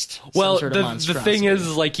and just Well, some sort of the thing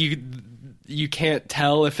is, like, you can't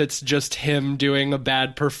tell if it's just him doing a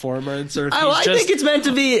bad performance or if he's I just... think it's meant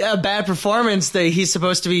to be a bad performance that he's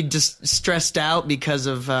supposed to be just stressed out because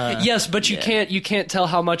of Yes, but you can't tell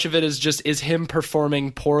how much of it is him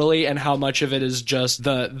performing poorly and how much of it is just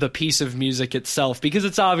the piece of music itself, because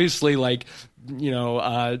it's obviously like, you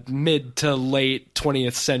know, mid to late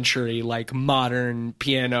 20th century, like modern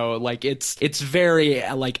piano, like it's very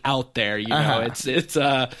like out there, you know.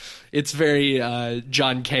 It's very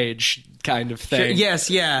John Cage kind of thing. Sure,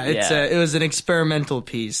 yes, yeah, it was an experimental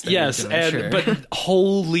piece. Yes, but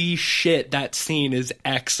holy shit, that scene is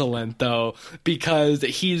excellent though, because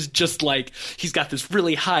he's just like, he's got this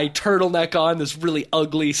really high turtleneck on, this really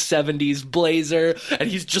ugly 70s blazer, and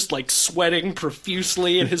he's just like sweating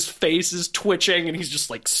profusely, and his face is twitching, and he's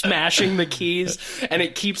just like smashing the keys, and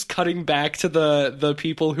it keeps cutting back to the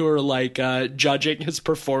people who are like judging his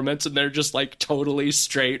performance, and they're just like totally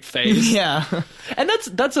straight faced. Yeah, and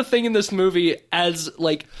that's a thing in this movie, as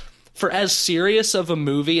like, for as serious of a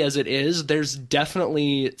movie as it is, there's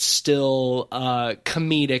definitely still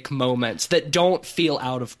comedic moments that don't feel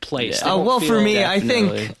out of place. Yeah. well, for me, I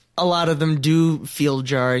Definitely. think a lot of them do feel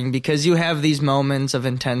jarring because you have these moments of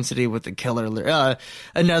intensity with the killer.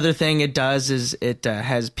 Another thing it does is it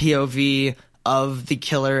has POV of the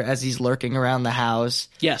killer as he's lurking around the house.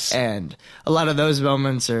 Yes. And a lot of those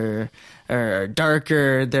moments are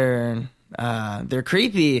darker, they're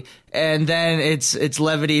creepy, and then it's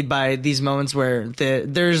levitied by these moments where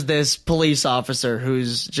there's this police officer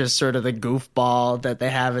who's just sort of the goofball that they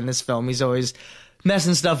have in this film. He's always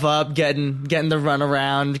messing stuff up, getting the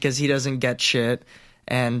runaround because he doesn't get shit,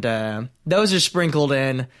 and those are sprinkled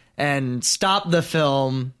in and stop the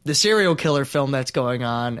film, the serial killer film that's going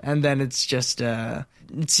on, and then it's just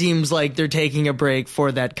it seems like they're taking a break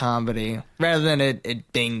for that comedy rather than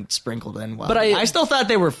it being sprinkled in well. But I still thought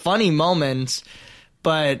they were funny moments,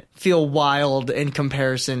 but feel wild in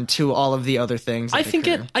comparison to all of the other things. I think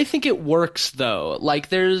it works though. Like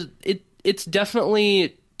it's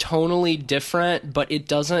definitely tonally different, but it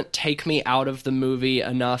doesn't take me out of the movie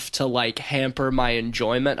enough to like hamper my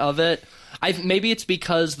enjoyment of it. Maybe it's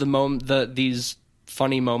because these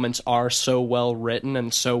funny moments are so well written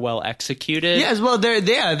and so well executed. Yes, well,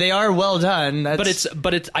 they are well done.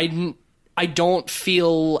 I don't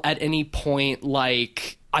feel at any point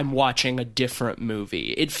like I'm watching a different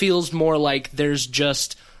movie. It feels more like there's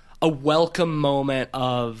just a welcome moment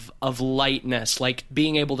of lightness, like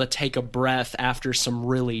being able to take a breath after some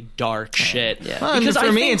really dark shit. Yeah. Well, because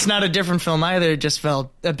for me, it's not a different film either. It just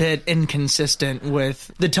felt a bit inconsistent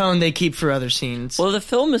with the tone they keep for other scenes. Well, the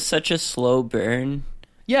film is such a slow burn.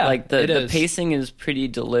 Yeah, like the is. pacing is pretty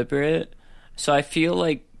deliberate. So I feel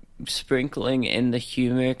like sprinkling in the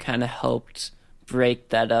humor kind of helped break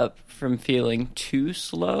that up from feeling too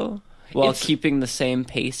slow while keeping the same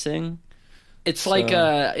pacing. It's like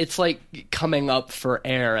coming up for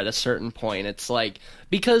air at a certain point. It's like,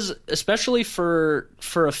 because especially for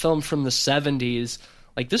a film from the 70s,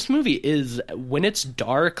 like this movie is, when it's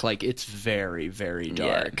dark, like it's very, very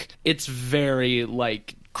dark. Yeah. It's very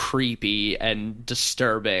like creepy and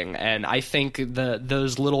disturbing, and I think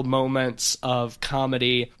those little moments of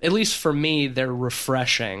comedy, at least for me, they're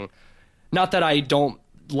refreshing. Not that I don't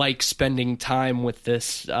like spending time with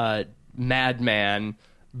this madman,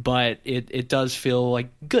 but it does feel like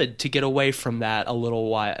good to get away from that a little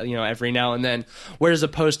while, you know, every now and then. Whereas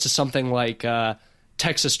opposed to something like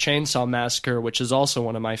Texas Chainsaw Massacre, which is also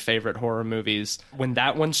one of my favorite horror movies, when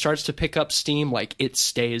that one starts to pick up steam, like it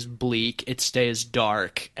stays bleak, it stays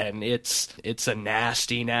dark, and it's a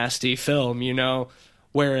nasty, nasty film, you know.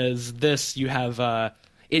 Whereas this, you have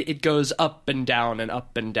it goes up and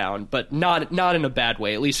down, but not in a bad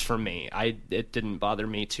way, at least for me. It didn't bother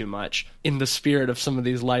me too much. In the spirit of some of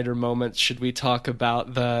these lighter moments, should we talk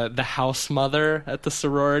about the house mother at the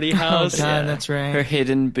sorority house? Oh, God, that's right. Her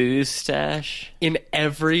hidden booze stash. In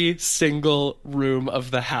every single room of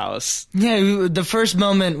the house. Yeah, the first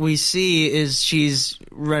moment we see is she's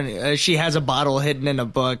running. She has a bottle hidden in a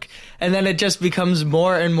book, and then it just becomes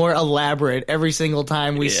more and more elaborate every single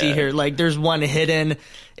time we see her. Like, there's one hidden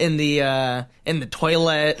in the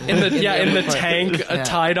toilet, in the tank,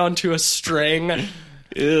 tied onto a string.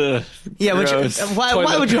 Ugh, yeah,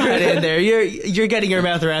 why would you hide it in there? You're getting your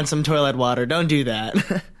mouth around some toilet water. Don't do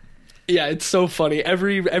that. Yeah, it's so funny.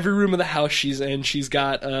 Every room of the house she's in, she's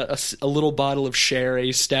got a little bottle of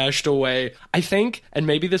sherry stashed away. I think, and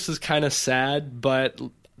maybe this is kind of sad, but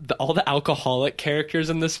all the alcoholic characters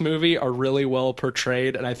in this movie are really well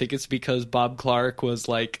portrayed, and I think it's because Bob Clark was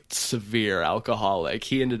like severe alcoholic.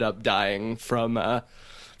 He ended up dying from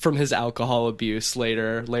his alcohol abuse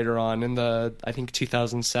later on in I think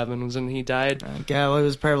 2007 was when he died. Yeah, well, he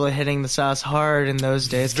was probably hitting the sauce hard in those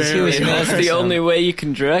days because he was That's the only way you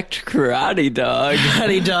can direct Karate Dog.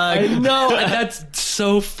 Karate Dog. I know, and that's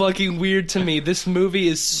so fucking weird to me. This movie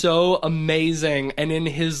is so amazing, and in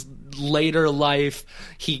his later life,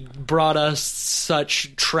 he brought us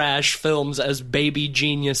such trash films as Baby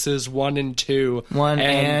Geniuses 1 and 2. 1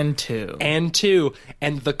 and 2. And 2.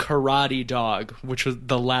 And The Karate Dog, which was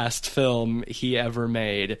the last film he ever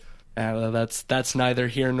made. That's neither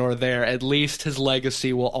here nor there. At least his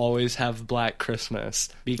legacy will always have Black Christmas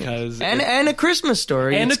because and a Christmas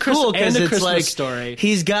Story. And it's a cool because it's Christmas like story.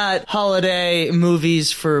 He's got holiday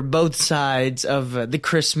movies for both sides of the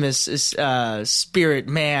Christmas spirit.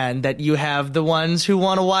 Man, that you have the ones who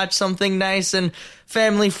want to watch something nice and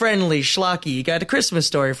family friendly, schlocky. You got A Christmas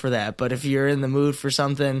Story for that. But if you're in the mood for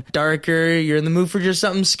something darker, you're in the mood for just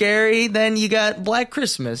something scary, then you got Black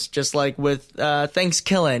Christmas. Just like with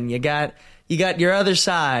Thanksgiving, you got your other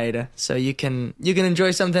side, so you can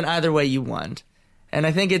enjoy something either way you want. And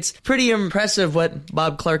I think it's pretty impressive what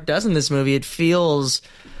Bob Clark does in this movie. It feels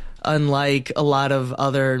unlike a lot of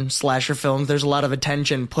other slasher films. There's a lot of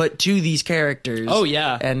attention put to these characters. Oh,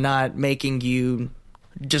 yeah. And not making you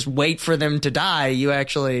just wait for them to die. You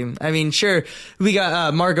actually, I mean, sure, we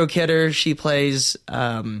got Margot Kidder. She plays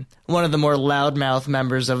one of the more loudmouth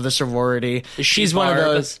members of the sorority. She's one of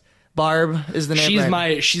those. Barb is the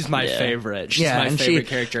name. She's my favorite. She's my favorite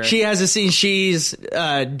character. She has a scene. She's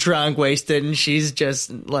drunk, wasted, and she's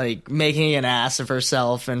just like making an ass of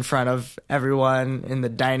herself in front of everyone in the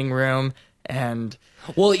dining room. And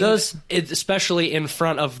well, especially in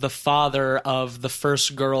front of the father of the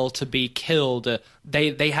first girl to be killed.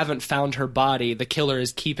 They haven't found her body. The killer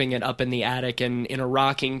is keeping it up in the attic and in a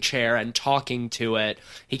rocking chair and talking to it.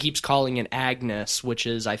 He keeps calling it Agnes, which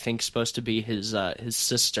is, I think, supposed to be his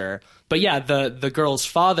sister. But yeah, the girl's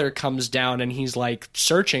father comes down and he's like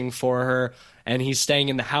searching for her, and he's staying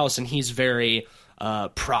in the house, and he's very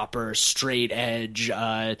proper, straight edge.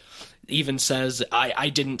 Even says, I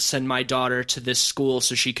didn't send my daughter to this school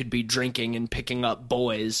so she could be drinking and picking up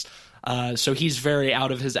boys. So he's very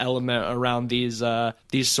out of his element around these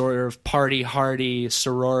sort of party-hardy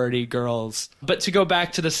sorority girls. But to go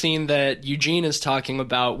back to the scene that Eugene is talking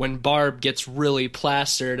about, when Barb gets really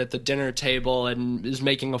plastered at the dinner table and is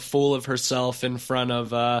making a fool of herself in front of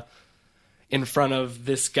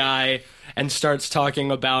this guy and starts talking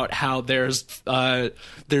about how there's a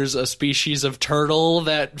species of turtle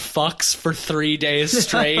that fucks for 3 days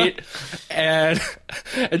straight, and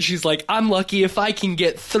she's like, I'm lucky if I can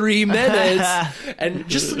get 3 minutes, and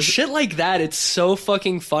just shit like that. It's so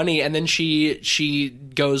fucking funny. And then she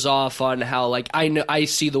goes off on how, like, I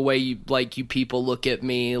see the way you people look at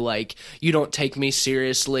me, like, you don't take me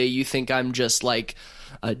seriously, you think I'm just like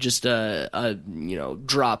a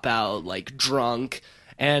dropout, like drunk.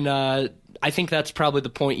 And I think that's probably the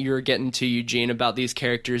point you were getting to, Eugene, about these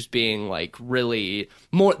characters being like really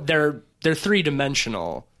more. They're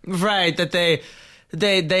 3-dimensional, right? That they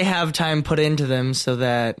have time put into them so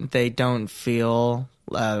that they don't feel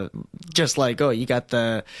just like, oh, you got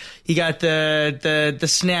the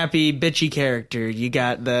snappy bitchy character, you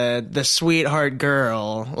got the sweetheart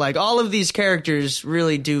girl. Like, all of these characters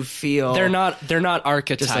really do feel they're not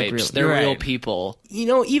archetypes. They're real people. You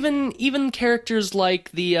know, even characters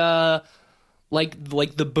like the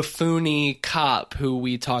like the buffoony cop who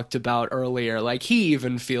we talked about earlier, like, he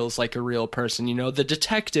even feels like a real person. You know, the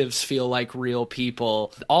detectives feel like real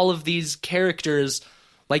people. All of these characters,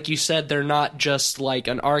 like you said, they're not just like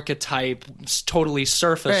an archetype, totally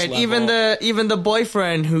surface level. Even the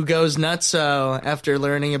boyfriend who goes nutso after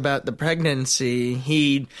learning about the pregnancy,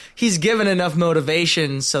 he's given enough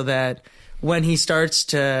motivation so that when he starts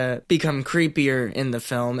to become creepier in the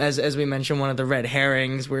film, as we mentioned, one of the red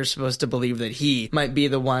herrings, we're supposed to believe that he might be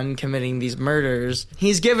the one committing these murders.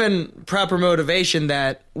 He's given proper motivation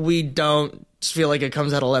that we don't feel like it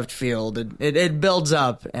comes out of left field. It builds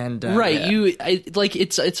up, and right. Yeah.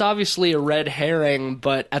 It's obviously a red herring,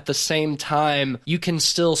 but at the same time, you can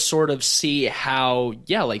still sort of see how,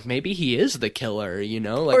 yeah, like, maybe he is the killer, you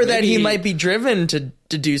know, like, or that he might be driven to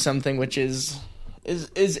do something, which is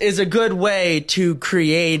a good way to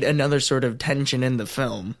create another sort of tension in the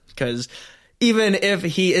film, because even if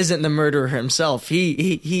he isn't the murderer himself,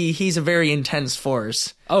 he's a very intense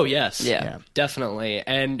force. Oh, yes. Yeah. Definitely.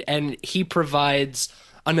 And he provides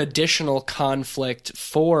an additional conflict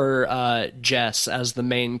for Jess as the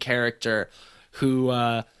main character, who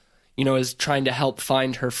is trying to help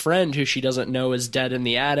find her friend who she doesn't know is dead in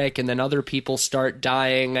the attic, and then other people start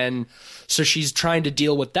dying, and so she's trying to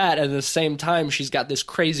deal with that. And at the same time, she's got this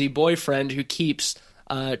crazy boyfriend who keeps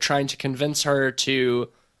trying to convince her to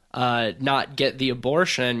not get the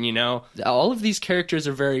abortion. All of these characters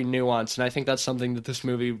are very nuanced, and I think that's something that this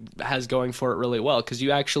movie has going for it really well, because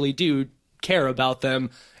you actually do care about them,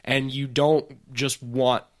 and you don't just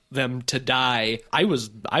want them to die. I was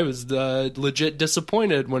legit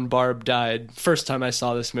disappointed when Barb died first time I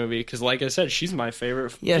saw this movie, because like I said, she's my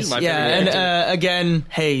favorite. Yes, she's my yeah, favorite and again,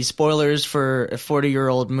 hey, spoilers for a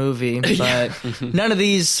 40-year-old movie, but none of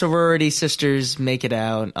these sorority sisters make it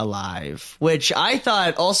out alive, which I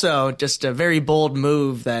thought also just a very bold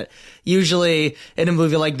move, that usually in a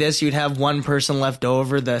movie like this, you'd have one person left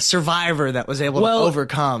over, the survivor that was able to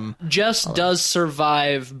overcome. Jess does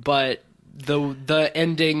survive, but the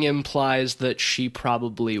ending implies that she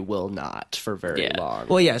probably will not for very long.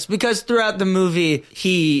 Well, yes, because throughout the movie,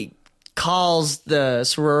 he calls the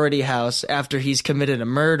sorority house after he's committed a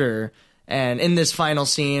murder. And in this final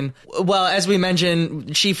scene, well, as we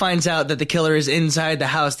mentioned, she finds out that the killer is inside the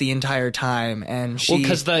house the entire time, and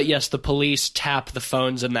because the police tap the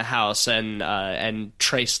phones in the house and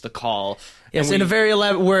trace the call. Yes, in a very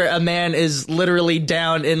elaborate, where a man is literally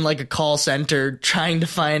down in like a call center trying to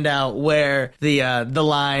find out where the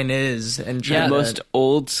line is, and the most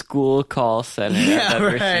old school call center I've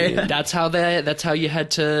ever seen. That's how you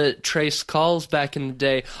had to trace calls back in the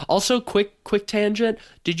day. Also, quick tangent.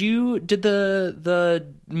 Did the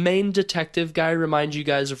main detective guy remind you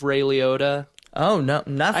guys of Ray Liotta? Oh, no,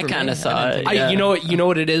 not for me. I kind of saw it. You know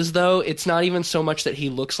what it is, though? It's not even so much that he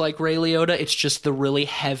looks like Ray Liotta, it's just the really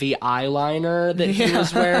heavy eyeliner that he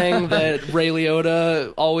was wearing that Ray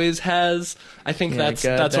Liotta always has. I think that's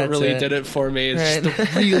what really did it for me. It's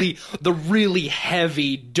just the really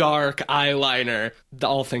heavy, dark eyeliner.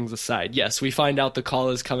 All things aside, yes, we find out the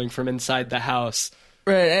call is coming from inside the house.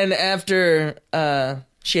 Right, and after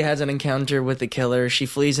she has an encounter with the killer, she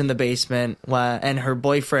flees in the basement, and her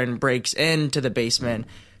boyfriend breaks into the basement.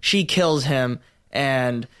 She kills him,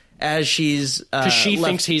 and as she's because she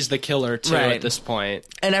thinks he's the killer too at this point,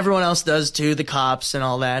 and everyone else does too, the cops and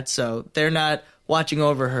all that. So they're not watching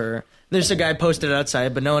over her. There's a guy posted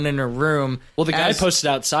outside, but no one in her room. Well, the guy posted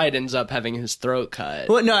outside ends up having his throat cut.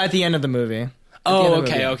 Well, no, at the end of the movie.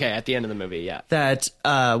 Okay. At the end of the movie, yeah. That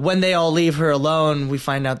when they all leave her alone, we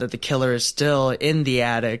find out that the killer is still in the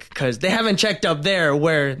attic, because they haven't checked up there,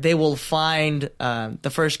 where they will find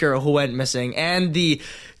the first girl who went missing, and the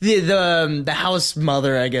house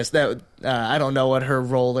mother, I guess, that I don't know what her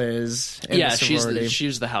role is in the sorority.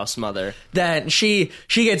 she's the house mother. That she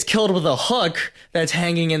gets killed with a hook that's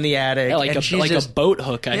hanging in the attic. Yeah, like a boat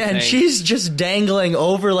hook, I think. And she's just dangling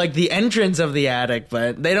over like the entrance of the attic,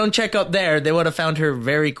 but they don't check up there. They would have found her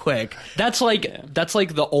very quick. That's like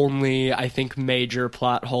the only, I think, major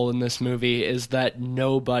plot hole in this movie, is that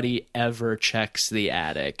nobody ever checks the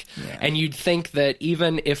attic. Yeah. And you'd think that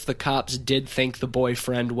even if the cops did think the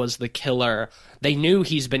boyfriend was the killer, they knew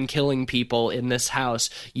he's been killing people in this house,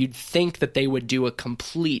 you'd think that they would do a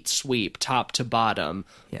complete sweep top to bottom,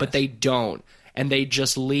 but they don't. And they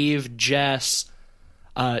just leave Jess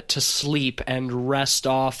to sleep and rest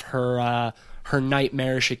off her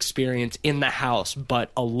nightmarish experience in the house, but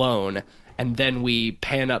alone. And then we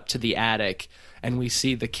pan up to the attic, and we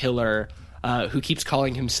see the killer, who keeps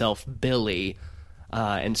calling himself Billy,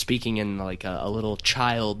 and speaking in like a little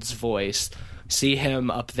child's voice. See him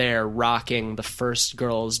up there rocking the first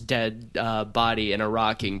girl's dead body in a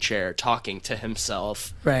rocking chair, talking to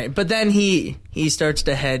himself. Right, but then he starts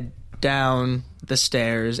to head down the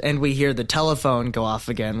stairs, and we hear the telephone go off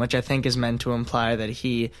again, which I think is meant to imply that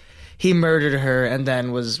he murdered her and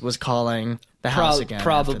then was calling the house again.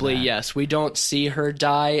 Probably, yes. We don't see her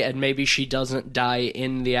die, and maybe she doesn't die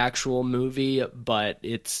in the actual movie, but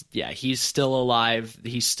he's still alive.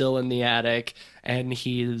 He's still in the attic, and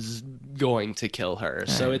he's going to kill her. Right.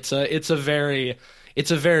 So it's a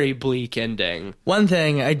very bleak ending. One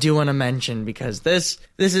thing I do want to mention, because this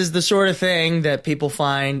is the sort of thing that people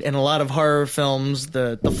find in a lot of horror films,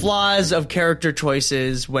 the flaws of character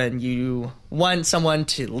choices when you want someone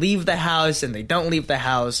to leave the house and they don't leave the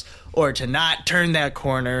house, or to not turn that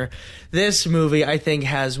corner. This movie, I think,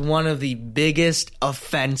 has one of the biggest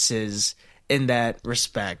offenses in that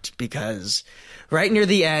respect, because right near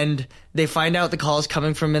the end, they find out the call is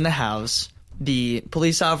coming from in the house. The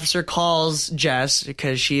police officer calls Jess,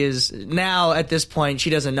 because she is now, at this point, she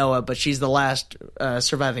doesn't know it, but she's the last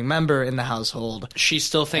surviving member in the household. She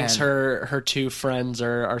still thinks her two friends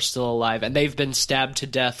are still alive, and they've been stabbed to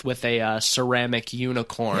death with a ceramic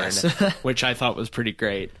unicorn, which I thought was pretty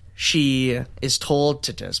great. she is told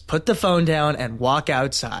to just put the phone down and walk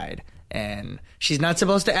outside. And she's not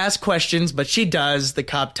supposed to ask questions, but she does. The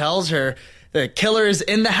cop tells her the killer is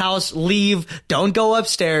in the house. Leave. Don't go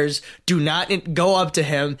upstairs. Do not go up to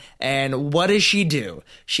him. And what does she do?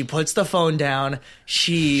 She puts the phone down.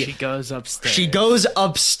 She goes upstairs. She goes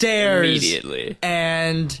upstairs Immediately.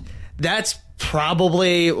 And that's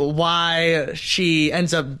probably why she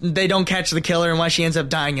ends up, they don't catch the killer, and why she ends up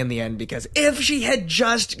dying in the end. Because if she had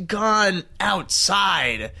just gone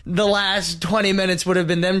outside, the last 20 minutes would have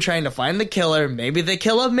been them trying to find the killer. Maybe they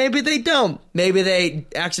kill him, maybe they don't. Maybe they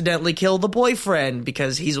accidentally kill the boyfriend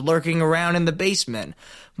because he's lurking around in the basement.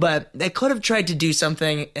 But they could have tried to do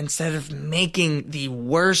something instead of making the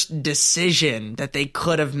worst decision that they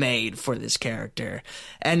could have made for this character.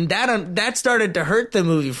 And that started to hurt the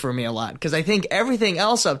movie for me a lot, because I think everything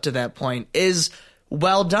else up to that point is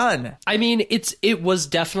well done. I mean, it was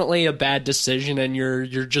definitely a bad decision, and you're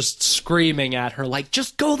just screaming at her like,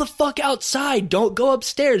 just go the fuck outside. Don't go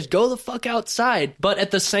upstairs. Go the fuck outside. But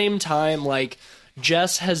at the same time, like,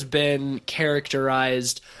 Jess has been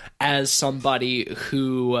characterized as somebody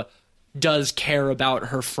who does care about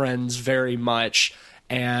her friends very much,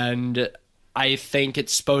 and I think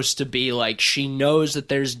it's supposed to be like she knows that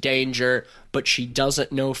there's danger, but she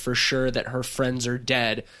doesn't know for sure that her friends are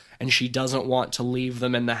dead, and she doesn't want to leave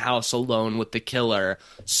them in the house alone with the killer.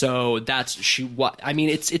 So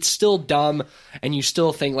it's still dumb, and you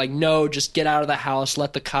still think like, no, just get out of the house,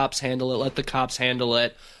 let the cops handle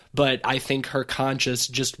it. But I think her conscience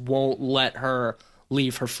just won't let her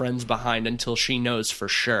leave her friends behind until she knows for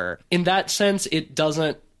sure. In that sense, it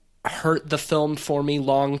doesn't hurt the film for me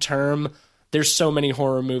long term. There's so many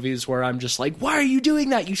horror movies where I'm just like, why are you doing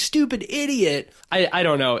that, you stupid idiot? I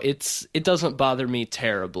don't know. It doesn't bother me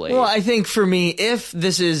terribly. Well, I think for me, if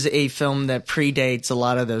this is a film that predates a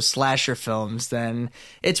lot of those slasher films, then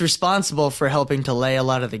it's responsible for helping to lay a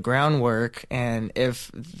lot of the groundwork. And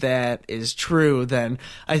if that is true, then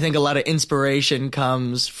I think a lot of inspiration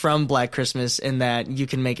comes from Black Christmas, in that you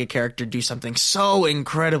can make a character do something so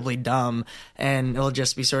incredibly dumb and it'll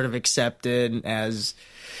just be sort of accepted as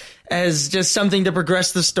just something to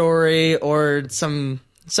progress the story, or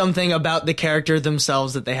something about the character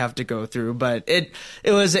themselves that they have to go through. But it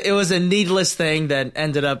was a needless thing that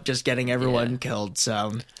ended up just getting everyone killed.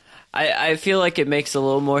 So I feel like it makes a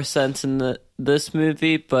little more sense in this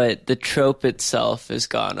movie, but the trope itself has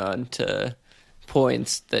gone on to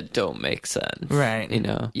points that don't make sense. Right. You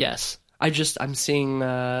know? Yes. I'm seeing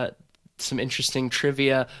some interesting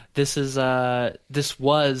trivia. This was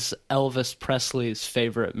Elvis Presley's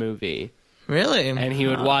favorite movie. Really? And he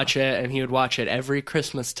would watch it every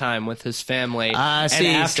Christmas time with his family. See,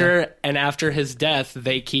 and after his death,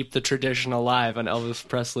 they keep the tradition alive, and Elvis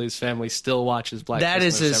Presley's family still watches Black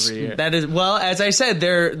Christmas every year. That is, well, as I said,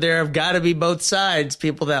 there have got to be both sides.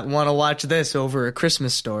 People that want to watch this over A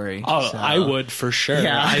Christmas Story. Oh, so. I would for sure.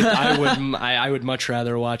 Yeah. I would much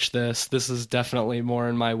rather watch this. This is definitely more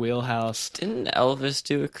in my wheelhouse. Didn't Elvis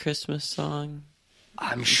do a Christmas song?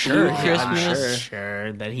 I'm sure. Christmas?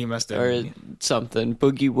 Sure that he must have. Or something.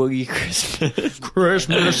 Boogie Woogie Christmas.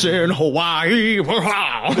 Christmas in Hawaii.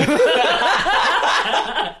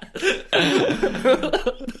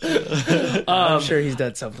 I'm sure he's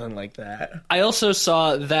done something like that. I also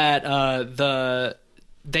saw that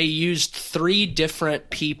they used 3 different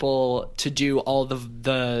people to do all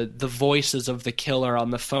the voices of the killer on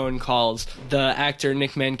the phone calls. The actor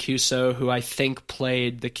Nick Mancuso, who I think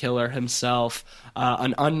played the killer himself,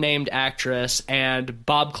 an unnamed actress, and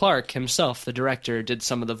Bob Clark himself, the director, did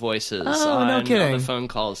some of the voices on the phone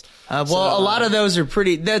calls. A lot of those are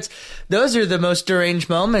those are the most deranged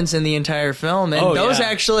moments in the entire film, and those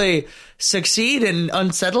actually succeed in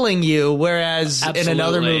unsettling you, whereas in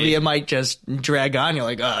another movie it might just drag on. You're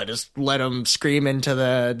like, just let them scream into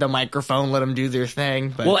the microphone, let them do their thing.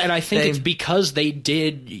 But and I think it's because they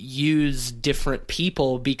did use different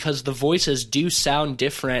people, because the voices do sound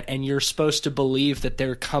different, and you're supposed to believe that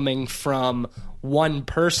they're coming from one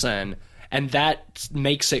person, and that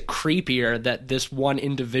makes it creepier that this one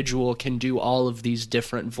individual can do all of these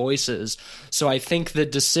different voices. So I think the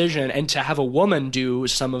decision, and to have a woman do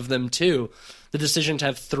some of them too, the decision to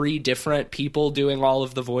have 3 different people doing all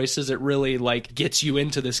of the voices, it really like gets you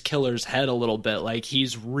into this killer's head a little bit. Like,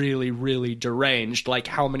 he's really, really deranged. Like,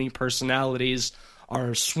 how many personalities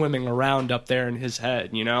are swimming around up there in his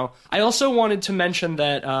head, you know? I also wanted to mention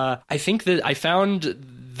that I think that I found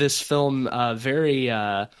this film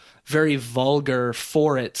very vulgar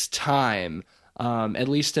for its time. At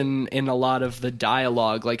least in a lot of the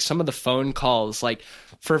dialogue, like some of the phone calls, like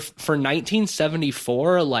for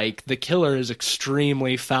 1974, like the killer is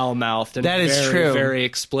extremely foul mouthed and That is very, true. very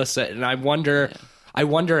explicit. And I wonder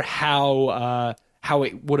how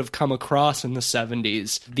it would have come across in the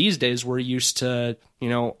 70s. These days, we're used to,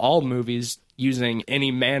 all movies using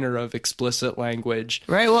any manner of explicit language.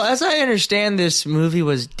 Right. Well, as I understand, this movie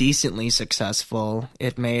was decently successful.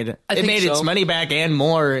 It made its so. money back and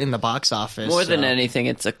more in the box office. More than so- anything,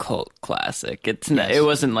 it's a cult classic. It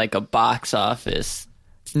wasn't like a box office.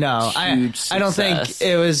 No, Huge I don't think success.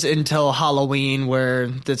 it was until Halloween where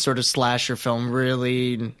the sort of slasher film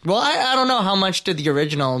really. Well, I don't know how much did the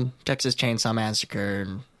original Texas Chainsaw Massacre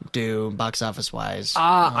do box office wise.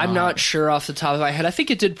 I'm not sure off the top of my head. I think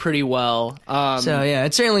it did pretty well. So yeah,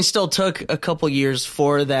 it certainly still took a couple years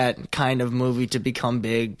for that kind of movie to become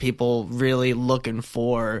big. People really looking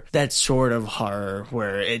for that sort of horror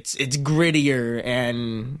where it's grittier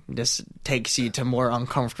and just takes you to more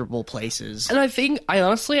uncomfortable places. And I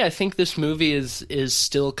think this movie is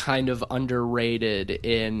still kind of underrated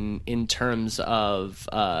in terms of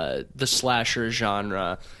the slasher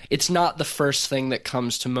genre. It's not the first thing that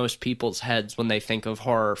comes to most people's heads when they think of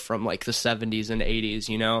horror from like the 70s and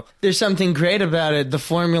 80s, There's something great about it. The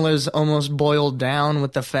formula's almost boiled down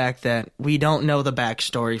with the fact that we don't know the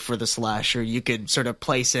backstory for the slasher. You could sort of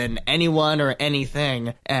place in anyone or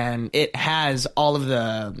anything, and it has all of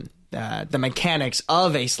the mechanics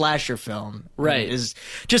of a slasher film. Right. It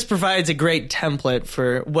just provides a great template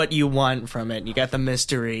for what you want from it. You got the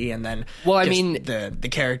mystery and then the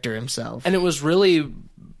character himself. And it was really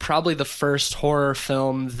probably the first horror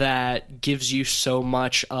film that gives you so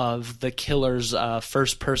much of the killer's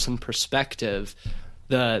first-person perspective,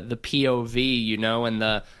 the POV,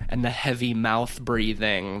 and the heavy mouth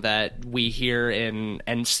breathing that we hear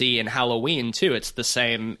and see in Halloween too. It's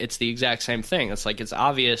the exact same thing. It's like it's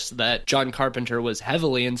obvious that John Carpenter was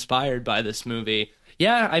heavily inspired by this movie.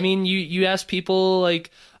 Yeah, I mean, you ask people like,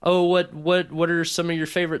 oh, what are some of your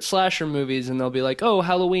favorite slasher movies? And they'll be like, oh,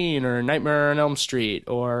 Halloween or Nightmare on Elm Street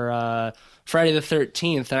or Friday the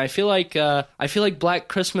 13th. And I feel like Black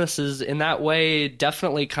Christmas is in that way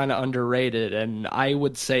definitely kind of underrated. And I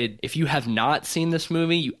would say if you have not seen this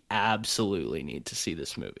movie, you absolutely need to see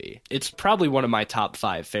this movie. It's probably one of my top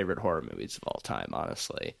 5 favorite horror movies of all time,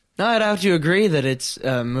 honestly. No, I'd have to agree that it's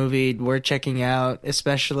a movie worth checking out,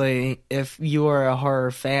 especially if you are a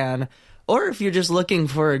horror fan, or if you're just looking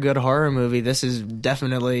for a good horror movie. This is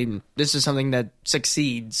something that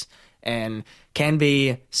succeeds and can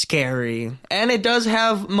be scary. And it does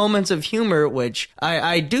have moments of humor, which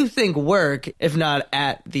I do think work, if not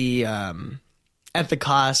at the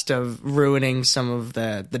cost of ruining some of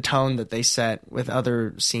the tone that they set with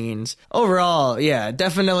other scenes. Overall, yeah,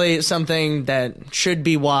 definitely something that should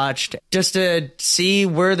be watched just to see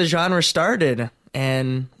where the genre started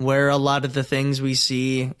and where a lot of the things we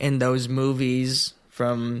see in those movies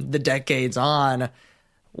from the decades on,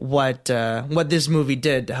 what this movie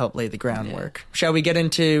did to help lay the groundwork. Shall we get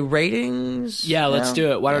into ratings? Yeah, let's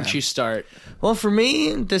do it. Why don't you start? Well, for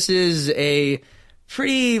me, this is a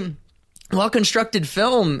pretty well-constructed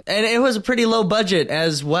film, and it was a pretty low budget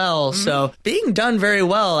as well, so being done very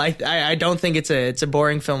well. I don't think it's a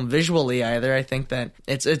boring film visually either. I think that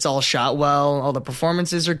it's all shot well, all the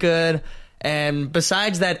performances are good, and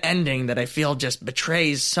besides that ending that I feel just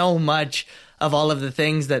betrays so much of all of the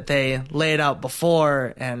things that they laid out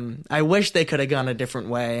before, and I wish they could have gone a different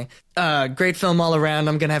way. Great film all around.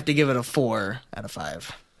 I'm gonna have to give it a 4 out of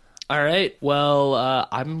 5. All right. Well,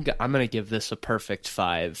 I'm gonna give this a perfect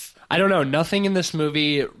 5. I don't know. Nothing in this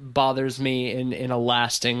movie bothers me in a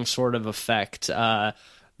lasting sort of effect.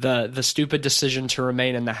 The stupid decision to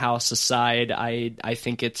remain in the house aside, I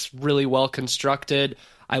think it's really well constructed.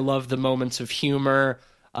 I love the moments of humor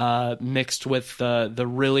mixed with the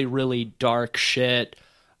really, really dark shit.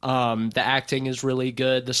 The acting is really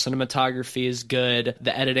good. The cinematography is good.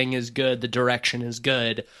 The editing is good. The direction is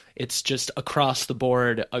good. It's just across the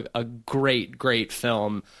board a great, great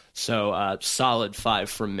film. So solid 5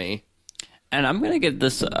 from me. And I'm going to give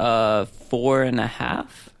this a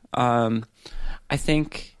 4.5. I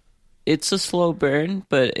think it's a slow burn,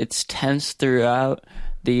 but it's tense throughout.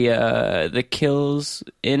 The kills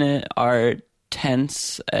in it are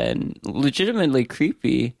tense and legitimately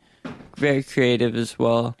creepy. Very creative as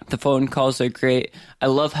well. The phone calls are great. I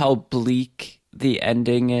love how bleak the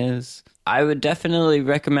ending is. I would definitely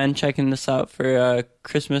recommend checking this out for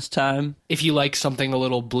Christmas time. If you like something a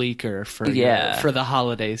little bleaker for the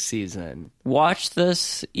holiday season. Watch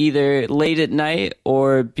this either late at night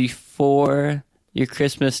or before your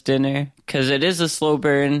Christmas dinner, because it is a slow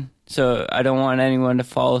burn, so I don't want anyone to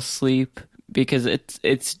fall asleep, because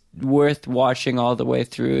it's worth watching all the way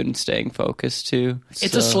through and staying focused to.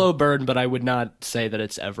 It's a slow burn, but I would not say that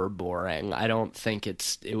it's ever boring. I don't think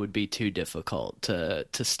it would be too difficult to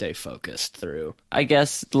stay focused through. I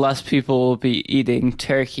guess less people will be eating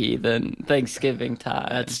turkey than Thanksgiving time.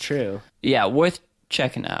 That's true. Yeah, worth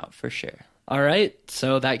checking out for sure. All right,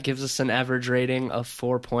 so that gives us an average rating of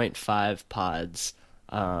 4.5 pods,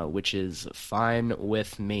 which is fine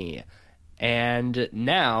with me. And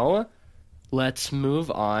now, let's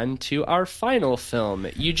move on to our final film.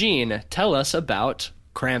 Eugene, tell us about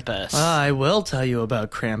Krampus. I will tell you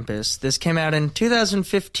about Krampus. This came out in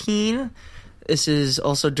 2015. This is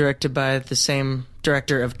also directed by the same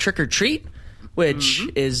director of Trick or Treat, which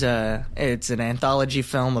is it's an anthology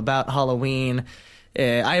film about Halloween.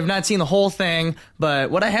 I have not seen the whole thing, but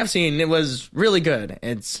what I have seen, it was really good.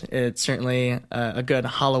 It's certainly a good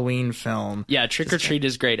Halloween film. Yeah, Trick or Treat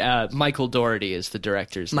is great. Michael Dougherty is the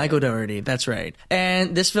director's name. Michael Dougherty, that's right.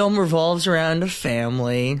 And this film revolves around a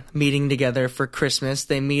family meeting together for Christmas.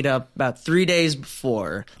 They meet up about 3 days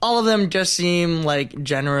before. All of them just seem like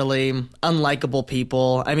generally unlikable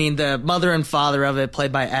people. I mean, the mother and father of it,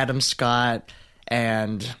 played by Adam Scott,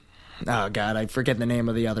 and oh god, I forget the name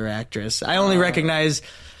of the other actress. I only recognize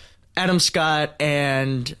Adam Scott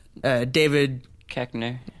and David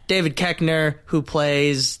Koechner, who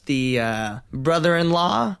plays the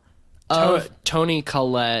brother-in-law of Toni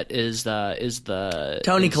Collette is the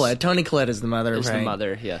Toni Collette. Toni Collette is the mother, is right? the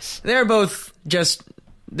mother. Yes, They're both just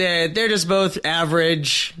they're just both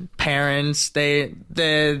average parents.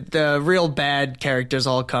 The real bad characters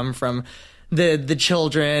all come from the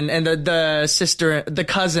children and the sister, the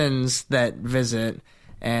cousins that visit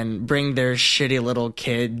and bring their shitty little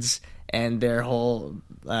kids and their whole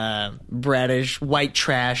brattish white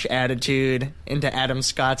trash attitude into Adam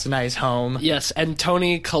Scott's nice home. Yes, and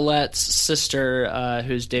Toni Collette's sister,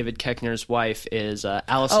 who's David Koechner's wife, is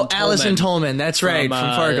Alison Tolman. Alison Tolman, that's right,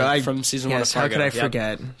 from Fargo. From season 1 of Yes, Fargo. how could I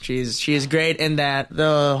forget? She is great in that.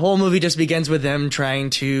 The whole movie just begins with them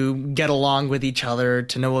trying to get along with each other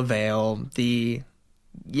to no avail. The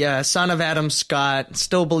son of Adam Scott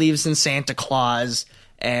still believes in Santa Claus,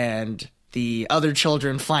 and the other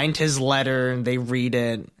children find his letter and they read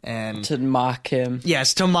it and to mock him.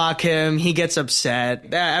 Yes, to mock him. He gets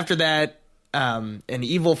upset. After that, an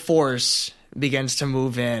evil force begins to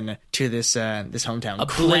move in to this hometown. A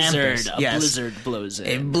blizzard blows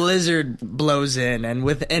in. A blizzard blows in, and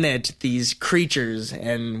within it, these creatures,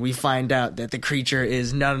 and we find out that the creature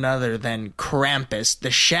is none other than Krampus,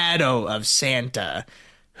 the shadow of Santa,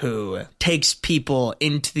 who takes people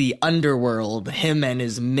into the underworld, him and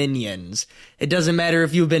his minions. It doesn't matter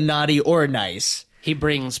if you've been naughty or nice. He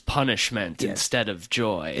brings punishment instead of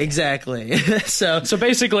joy. Exactly. So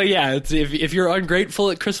basically, yeah, if you're ungrateful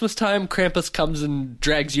at Christmas time, Krampus comes and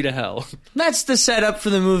drags you to hell. that's the setup for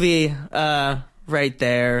the movie right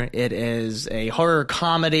there. It is a horror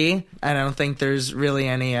comedy. I don't think there's really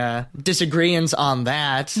any disagreements on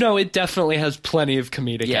that. No, it definitely has plenty of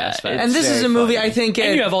comedic aspects. And this is a movie, I think...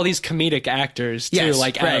 And you have all these comedic actors, too, Yes,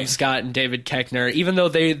 like right. Adam Scott and David Koechner. Even though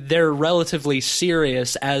they're relatively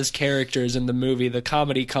serious as characters in the movie, the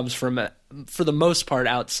comedy comes from, for the most part,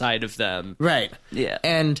 outside of them. Right. Yeah.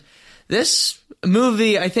 And this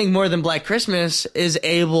movie, I think more than Black Christmas, is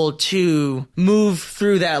able to move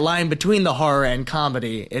through that line between the horror and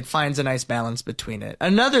comedy. It finds a nice balance between it.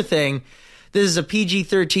 Another thing, this is a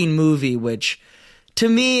PG-13 movie, which, to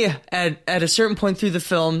me, at a certain point through the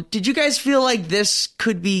film, did you guys feel like this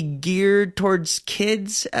could be geared towards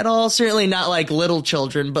kids at all? Certainly not like little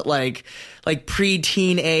children, but like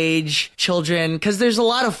pre-teen age children, because there's a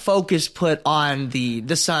lot of focus put on the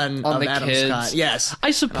son of the Adam kids. Scott. Yes, I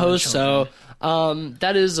suppose so.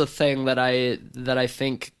 That is a thing that I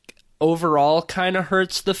think overall kind of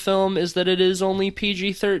hurts the film, is that it is only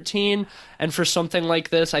PG-13, and for something like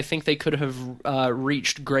this, I think they could have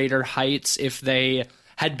reached greater heights if they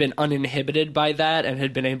had been uninhibited by that and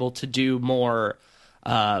had been able to do more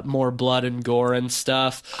blood and gore and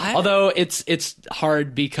stuff. Although it's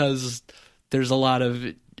hard because there's a lot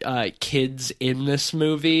of kids in this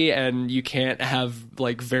movie, and you can't have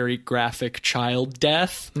like very graphic child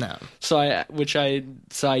death. No. So I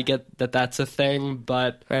get that that's a thing,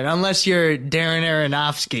 but right. Unless you're Darren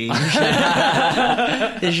Aronofsky,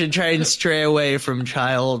 you should try and stray away from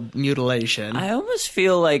child mutilation. I almost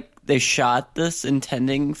feel like they shot this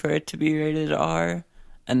intending for it to be rated R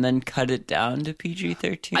and then cut it down to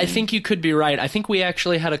PG-13. I think you could be right. I think we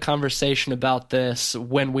actually had a conversation about this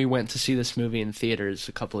when we went to see this movie in theaters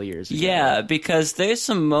a couple of years ago. Yeah, because there's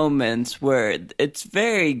some moments where it's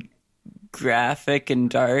very graphic and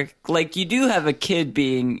dark. Like, you do have a kid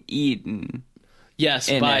being eaten. Yes,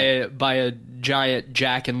 in by a giant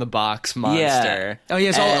Jack in the Box monster. Oh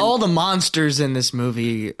yes, And- all the monsters in this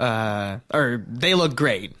movie they look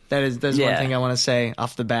great. That's one Yeah. thing I want to say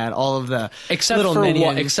off the bat. All of the Except little for minions.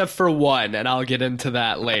 one, except for one, and I'll get into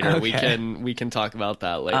that later. Okay. We can talk about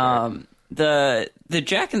that later. The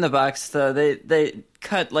Jack in the Box though, they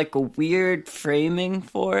cut like a weird framing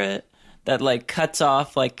for it that like cuts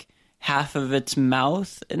off like half of its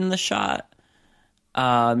mouth in the shot.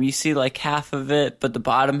 You see like half of it, but the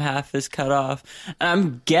bottom half is cut off. And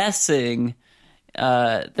I'm guessing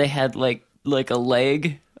they had like a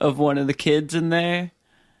leg of one of the kids in there,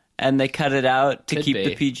 and they cut it out to Could keep be.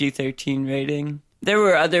 the PG-13 rating. There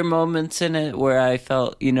were other moments in it where I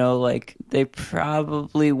felt, like they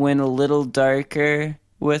probably went a little darker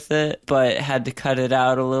with it, but had to cut it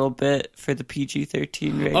out a little bit for the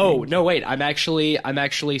PG-13 rating. Oh, no, wait. I'm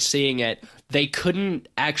actually seeing it. They couldn't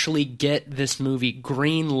actually get this movie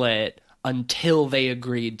greenlit until they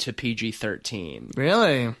agreed to PG-13.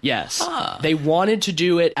 Really? Yes. They wanted to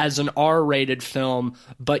do it as an R-rated film,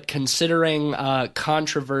 but considering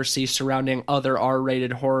controversy surrounding other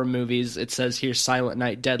R-rated horror movies, it says here Silent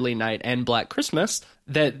Night, Deadly Night, and Black Christmas,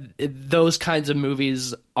 that those kinds of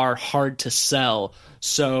movies are hard to sell.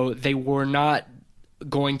 So they were not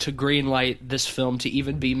going to greenlight this film to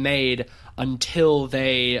even be made until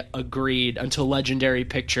until Legendary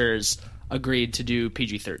Pictures agreed to do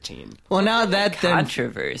PG-13. Well, now that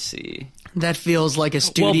Controversy. that feels like a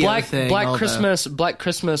studio thing. Black although-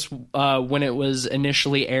 Christmas, when it was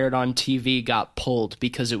initially aired on TV, got pulled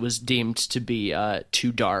because it was deemed to be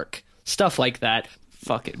too dark. Stuff like that.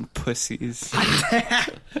 Fucking pussies.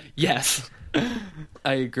 Yes,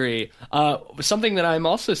 I agree. Something that I'm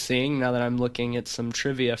also seeing now that I'm looking at some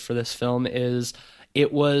trivia for this film is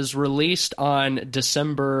it was released on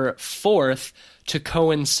December 4th to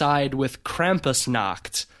coincide with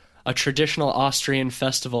Krampusnacht, a traditional Austrian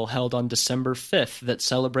festival held on December 5th that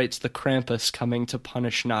celebrates the Krampus coming to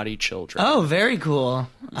punish naughty children. Oh, very cool.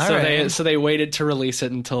 All right. So they waited to release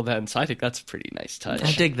it until then. So I think that's a pretty nice touch.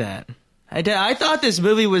 I dig that. I thought this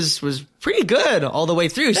movie was pretty good all the way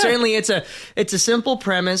through. Certainly, it's a simple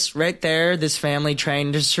premise right there. This family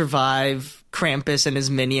trying to survive Krampus and his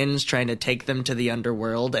minions, trying to take them to the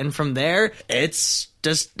underworld, and from there, it's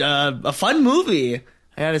just a fun movie. I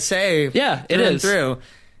gotta say, Yeah, it through and is. through.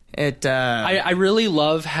 It. I really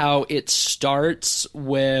love how it starts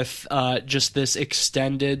with just this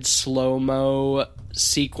extended slow-mo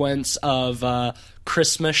sequence of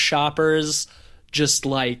Christmas shoppers just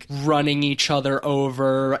like running each other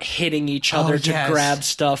over, hitting each other to yes. grab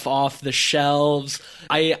stuff off the shelves.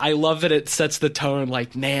 I love that it sets the tone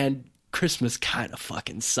like, man, Christmas kind of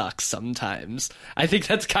fucking sucks sometimes. I think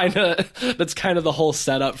that's kind of the whole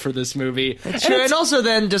setup for this movie. Sure, and also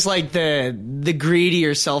then just like the greedy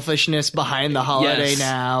or selfishness behind the holiday Yes.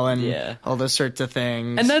 now, and Yeah. all those sorts of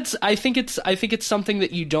things. And that's I think it's something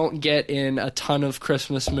that you don't get in a ton of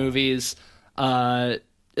Christmas movies,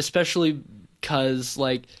 especially because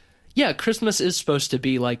Christmas is supposed to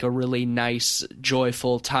be like a really nice,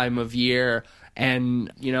 joyful time of year,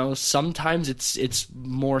 and sometimes it's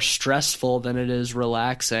more stressful than it is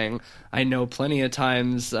relaxing. I know plenty of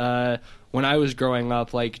times when I was growing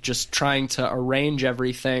up, like just trying to arrange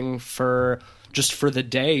everything for the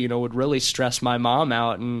day, would really stress my mom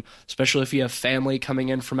out, and especially if you have family coming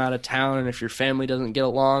in from out of town, and if your family doesn't get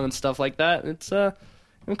along and stuff like that, it's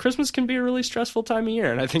Christmas can be a really stressful time of year,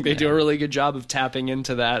 and I think they do a really good job of tapping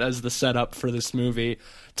into that as the setup for this movie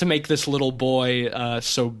to make this little boy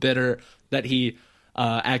so bitter that he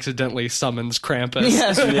accidentally summons Krampus.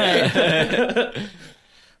 Yes, right.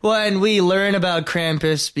 Well, and we learn about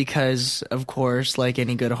Krampus because, of course, like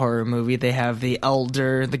any good horror movie, they have the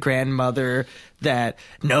elder, the grandmother that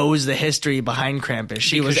knows the history behind Krampus.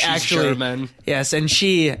 She Because was she's actually German. Yes, and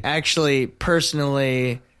she actually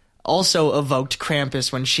personally also evoked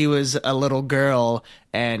Krampus when she was a little girl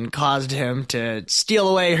and caused him to steal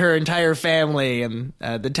away her entire family and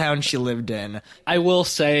the town she lived in. I will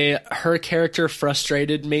say her character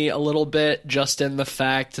frustrated me a little bit, just in the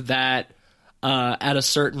fact that at a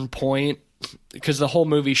certain point, because the whole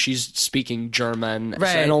movie she's speaking German,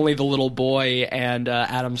 Right. and only the little boy and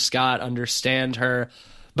Adam Scott understand her,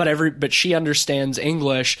 but she understands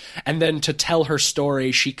English, and then to tell her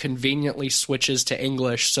story, she conveniently switches to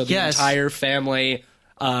English, so the Yes. entire family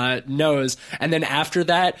knows. And then after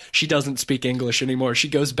that, she doesn't speak English anymore. She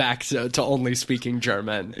goes back to only speaking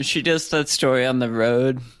German. She does that story on the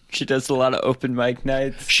road She does a lot of open mic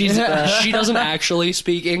nights. She doesn't actually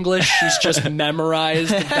speak English. She's just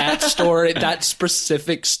memorized that story, that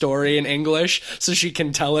specific story in English, so she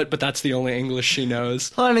can tell it, but that's the only English she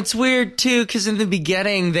knows. Well, and it's weird, too, because in the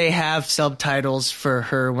beginning, they have subtitles for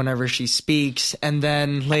her whenever she speaks, and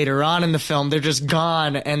then later on in the film, they're just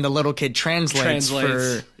gone, and the little kid translates.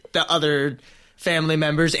 For the other family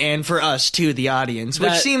members and for us, too, the audience,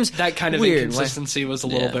 which seems that kind of weird. Inconsistency was a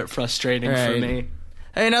little bit frustrating for me.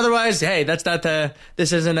 And otherwise, hey,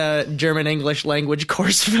 this isn't a German-English language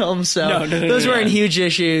course film, so those weren't huge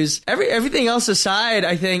issues. Everything else aside,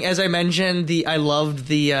 I think, as I mentioned, I loved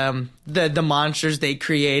the monsters they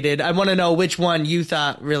created. I want to know which one you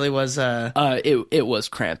thought really was... It was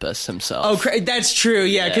Krampus himself. Oh, that's true,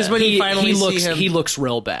 yeah, because when you finally see him... He looks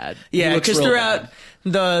real bad. Yeah, because throughout...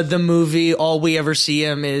 The movie, all we ever see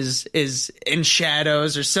him is in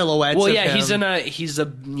shadows or silhouettes. Well, of yeah, him. he's a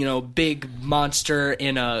big monster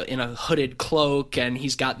in a hooded cloak, and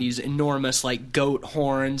he's got these enormous like goat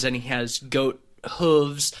horns, and he has goat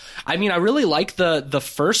hooves. I mean, I really like the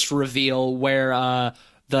first reveal where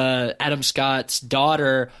the Adam Scott's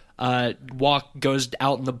daughter goes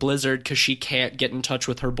out in the blizzard because she can't get in touch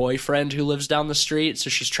with her boyfriend who lives down the street, so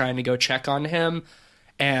she's trying to go check on him.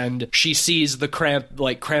 And she sees the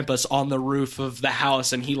Krampus on the roof of the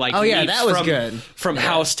house, and he leaps that was good. From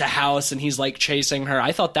house to house, and he's like chasing her.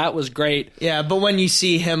 I thought that was great. Yeah, but when you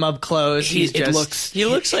see him up close, he looks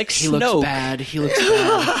like he Snoke. Looks bad. He looks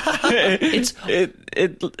bad.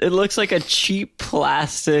 It looks like a cheap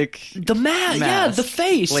plastic mask. Yeah, the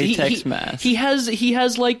face, latex mask. He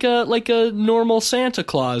has like a normal Santa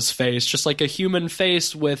Claus face, just like a human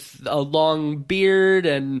face with a long beard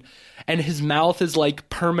and his mouth is like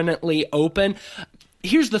permanently open.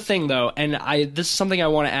 Here's the thing though, and this is something I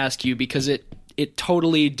want to ask you because it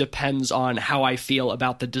totally depends on how I feel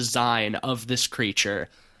about the design of this creature.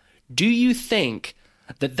 Do you think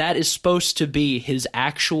that is supposed to be his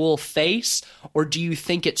actual face, or do you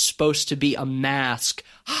think it's supposed to be a mask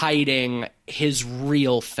hiding his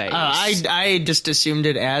real face? I just assumed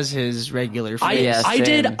it as his regular face.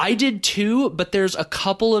 I did too, but there's a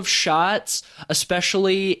couple of shots,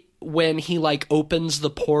 especially when he like opens the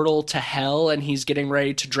portal to hell and he's getting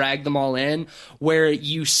ready to drag them all in, where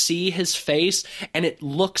you see his face and it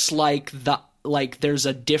looks like there's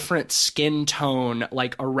a different skin tone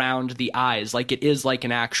like around the eyes, like it is like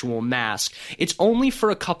an actual mask. It's only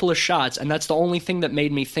for a couple of shots, and that's the only thing that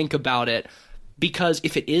made me think about it, because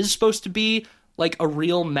if it is supposed to be like a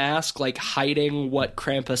real mask, like hiding what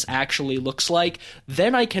Krampus actually looks like,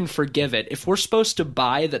 then I can forgive it. If we're supposed to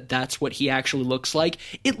buy that that's what he actually looks like,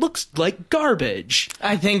 it looks like garbage.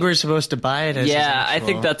 I think we're supposed to buy it as I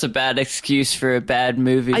think that's a bad excuse for a bad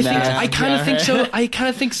movie. I kind of think so. I kind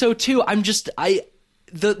of think so too.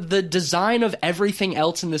 The design of everything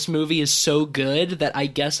else in this movie is so good that I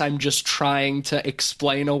guess I'm just trying to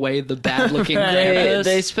explain away the bad-looking Krampus.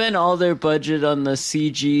 They spent all their budget on the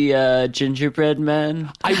CG gingerbread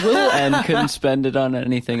man. And couldn't spend it on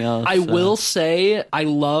anything else. I will say I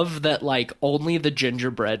love that like only the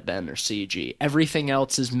gingerbread men are CG. Everything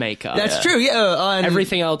else is makeup. That's true. Yeah,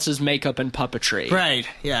 everything else is makeup and puppetry. Right.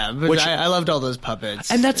 Yeah. But I loved all those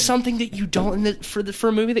puppets, and that's something that you don't for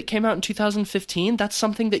a movie that came out in 2015. That's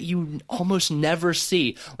something that you almost never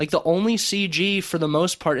see. Like the only CG for the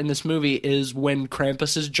most part in this movie is when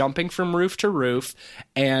Krampus is jumping from roof to roof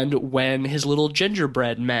and when his little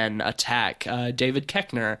gingerbread men attack David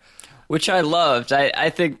Koechner. Which I loved. I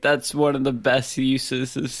think that's one of the best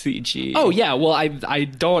uses of CG. Oh, yeah. Well, I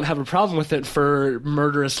don't have a problem with it for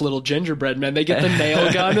murderous little gingerbread men. They get the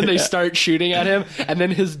nail gun and they start shooting at him, and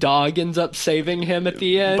then his dog ends up saving him at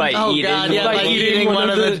the end. By eating one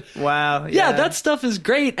of the... Wow. Yeah, that stuff is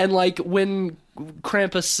great. And, like, when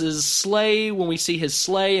Krampus's sleigh, when we see his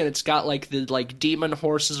sleigh, and it's got, like, the like demon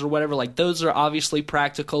horses or whatever, like, those are obviously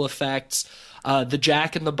practical effects. The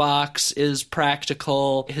Jack in the Box is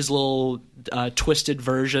practical. His little twisted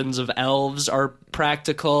versions of elves are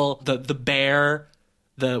practical. The bear,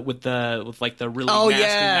 with the really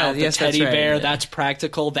nasty mouth, the teddy bear, that's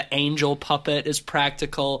practical. The angel puppet is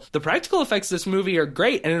practical. The practical effects of this movie are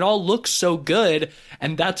great, and it all looks so good.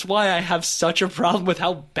 And that's why I have such a problem with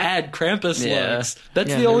how bad Krampus looks.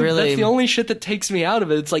 That's the only shit that takes me out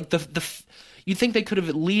of it. It's like you'd think they could have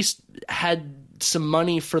at least had some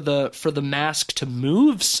money for the mask to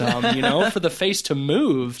move some, for the face to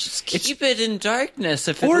move. Just keep it in darkness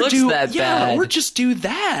if it looks that bad. Or just do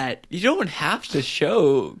that. You don't have to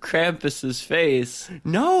show Krampus's face.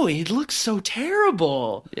 No, he looks so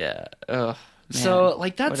terrible. Yeah. Ugh. Man. So,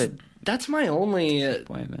 like, That's my only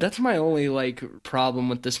Disappointment. like problem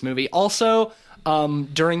with this movie. Also,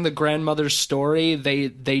 during the grandmother's story, they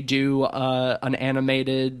do an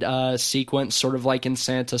animated sequence, sort of like in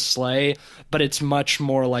Santa's sleigh, but it's much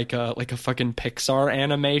more like a fucking Pixar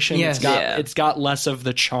animation. Yes. It's got less of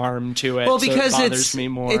the charm to it. Well, so because it bothers me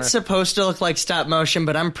more. it's supposed to look like stop motion,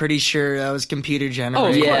 but I'm pretty sure that was computer generated. Oh,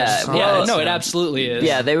 of Yeah, course. well, No, it absolutely is.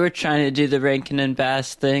 Yeah, they were trying to do the Rankin and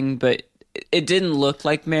Bass thing, but it didn't look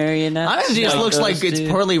like marionettes. Honestly, it just looks like those it's do.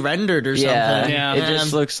 poorly rendered or Yeah, something. Yeah. it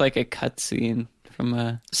just looks like a cutscene from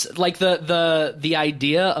a. Like the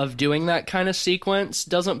idea of doing that kind of sequence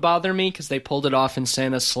doesn't bother me because they pulled it off in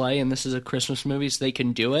Santa's sleigh, and this is a Christmas movie, so they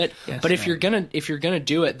can do it. Yes, but if right. you're gonna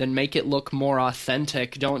do it, then make it look more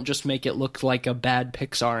authentic. Don't just make it look like a bad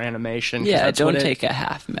Pixar animation. 'Cause Yeah, that's don't what take a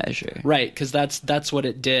half measure. Right, because that's what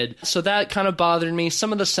it did. So that kind of bothered me.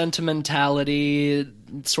 Some of the sentimentality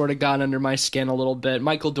sort of got under my skin a little bit.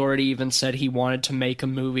 Michael Dougherty even said he wanted to make a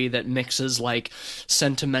movie that mixes like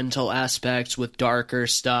sentimental aspects with darker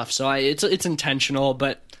stuff. So it's intentional,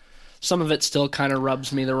 but some of it still kind of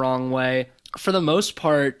rubs me the wrong way. For the most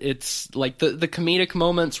part, it's like the comedic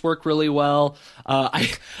moments work really well. I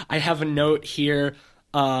have a note here.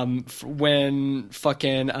 When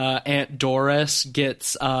fucking Aunt Doris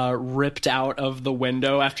gets ripped out of the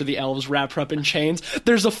window after the elves wrap her up in chains,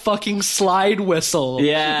 there's a fucking slide whistle.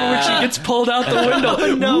 Yeah. Where she gets pulled out the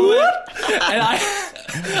window. No. And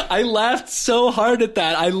I laughed so hard at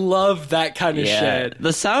that. I love that kind of shit.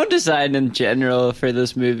 The sound design in general for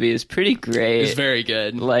this movie is pretty great. It's very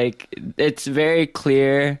good. Like, it's very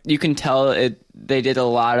clear. You can tell they did a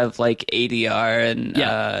lot of like ADR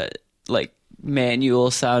and like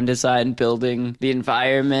manual sound design, building the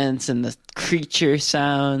environments and the creature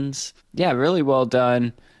sounds. Yeah, really well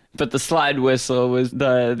done. But the slide whistle was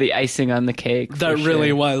the icing on the cake. That for really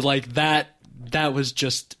sure. was like that was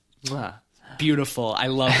just beautiful. I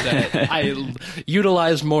loved it. I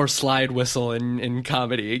utilize more slide whistle in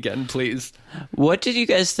comedy again, please. What did you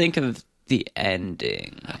guys think of the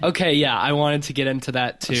ending? Okay, yeah, I wanted to get into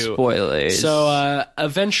that too. Spoilers. So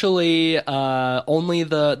eventually, only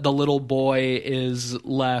the little boy is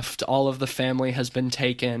left. All of the family has been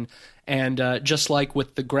taken. And just like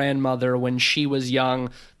with the grandmother, when she was young,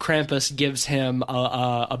 Krampus gives him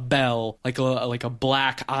a bell, like a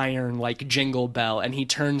black iron, like jingle bell, and he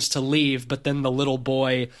turns to leave. But then the little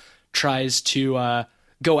boy tries to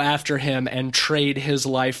go after him and trade his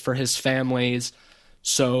life for his family's.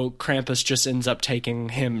 So Krampus just ends up taking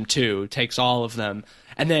him too, takes all of them.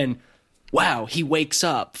 And then, wow, he wakes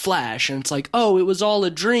up, flash, and it's like, oh, it was all a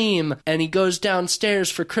dream. And he goes downstairs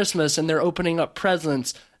for Christmas and they're opening up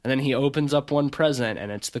presents. And then he opens up one present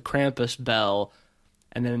and it's the Krampus bell.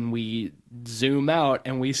 And then we zoom out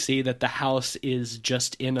and we see that the house is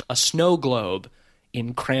just in a snow globe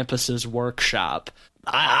in Krampus's workshop.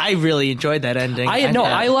 I really enjoyed that ending.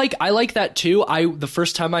 I like that too. The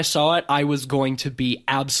first time I saw it, I was going to be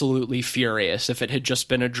absolutely furious if it had just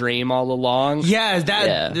been a dream all along. Yeah,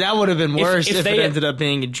 that would have been worse if they it ended up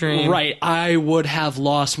being a dream. Right, I would have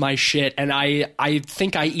lost my shit, and I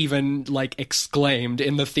think I even like exclaimed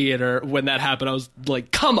in the theater when that happened. I was like,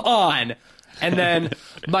 "Come on!" And then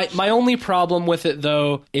my only problem with it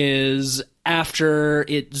though is after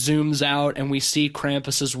it zooms out and we see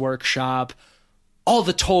Krampus's workshop, all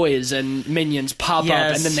the toys and minions pop up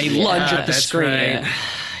and then they lunge at the that's screen. right.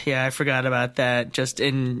 Yeah, I forgot about that. Just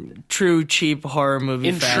in true cheap horror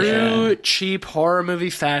movie fashion. True cheap horror movie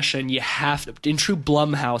fashion, you have to, in true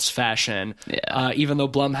Blumhouse fashion, even though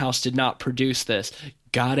Blumhouse did not produce this,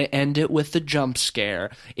 gotta end it with the jump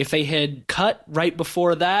scare. If they had cut right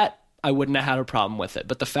before that, I wouldn't have had a problem with it.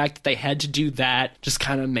 But the fact that they had to do that just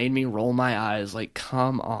kind of made me roll my eyes. Like,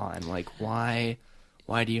 come on. Like, why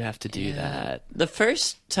do you have to do that? The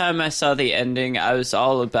first time I saw the ending, I was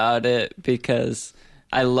all about it because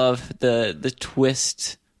I love the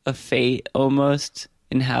twist of fate almost,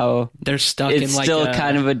 and how They're stuck it's in like still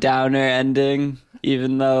kind of a downer ending,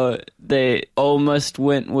 even though they almost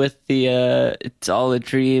went with the it's all a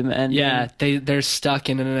dream ending. Yeah, they're stuck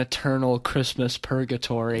in an eternal Christmas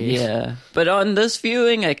purgatory. Yeah. But on this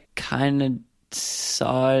viewing, I kind of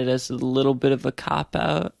saw it as a little bit of a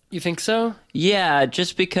cop-out. You think so? Yeah,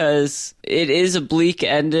 just because it is a bleak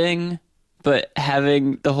ending, but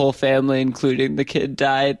having the whole family, including the kid,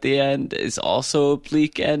 die at the end is also a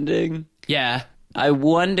bleak ending. Yeah. I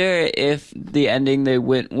wonder if the ending they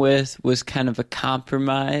went with was kind of a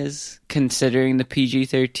compromise, considering the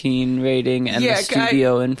PG-13 rating and the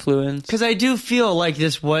studio influence. Because I do feel like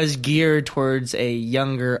this was geared towards a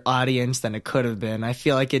younger audience than it could have been. I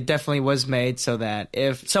feel like it definitely was made so that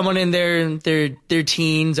if someone in their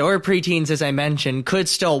teens or preteens, as I mentioned, could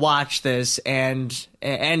still watch this and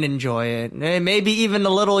enjoy it, maybe even a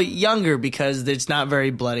little younger because it's not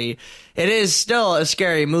very bloody. It is still a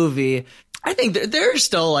scary movie. I think there are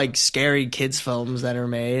still like scary kids films that are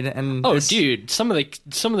made, and dude, some of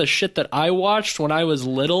the shit that I watched when I was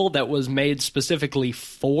little that was made specifically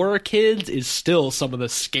for kids is still some of the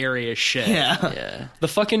scariest shit. Yeah. The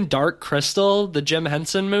fucking Dark Crystal, the Jim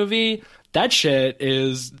Henson movie, that shit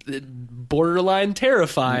is borderline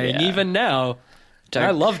terrifying even now.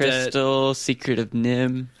 I loved Crystal, Secret of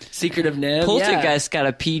NIMH. Secret of NIMH. Poltergeist got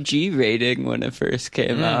a PG rating when it first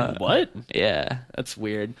came out. What? Yeah. That's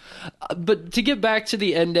weird. But to get back to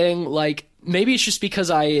the ending, like, maybe it's just because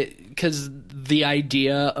the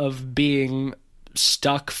idea of being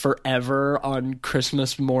stuck forever on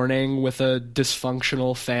Christmas morning with a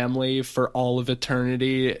dysfunctional family for all of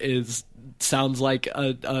eternity sounds like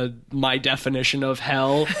my definition of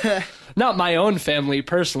hell. Not my own family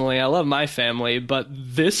personally. I love my family, but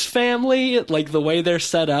this family, like the way they're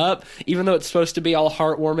set up, even though it's supposed to be all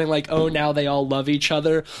heartwarming, like, oh, now they all love each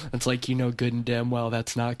other, it's like, you know good and damn well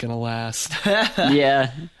that's not gonna last.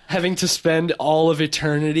 Yeah. Having to spend all of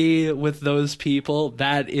eternity with those people,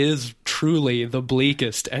 that is truly the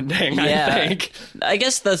bleakest ending, I think. I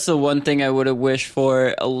guess that's the one thing I would have wished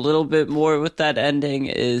for a little bit more with that ending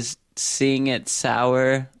is seeing it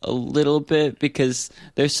sour a little bit, because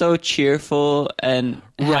they're so cheerful and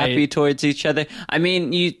happy towards each other. I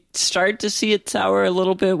mean, you start to see it sour a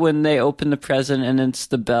little bit when they open the present and it's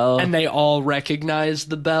the bell. And they all recognize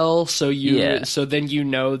the bell, so then you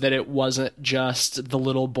know that it wasn't just the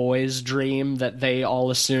little boy's dream, that they all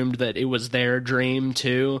assumed that it was their dream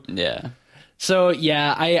too. Yeah. So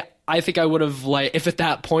yeah, I think I would have, like, if at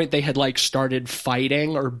that point they had like started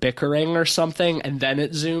fighting or bickering or something, and then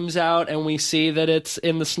it zooms out and we see that it's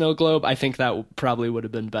in the snow globe, I think that probably would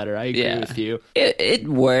have been better. I agree with you. It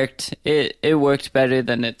worked. It worked better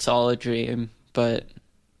than It's All a Dream, but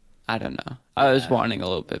I don't know. I was wanting a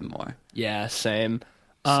little bit more. Yeah, same.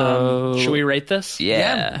 So should we rate this?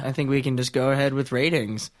 Yeah. I think we can just go ahead with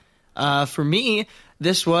ratings. For me,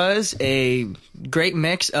 this was a great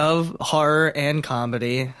mix of horror and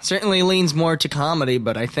comedy. Certainly leans more to comedy,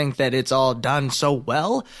 but I think that it's all done so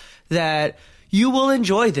well that you will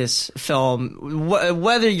enjoy this film,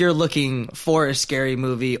 whether you're looking for a scary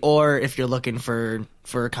movie or if you're looking for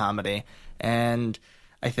a comedy. And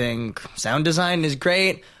I think sound design is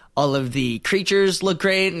great. All of the creatures look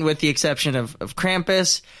great, with the exception of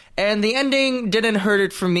Krampus. And the ending didn't hurt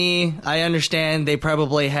it for me. I understand they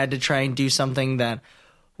probably had to try and do something that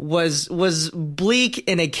was bleak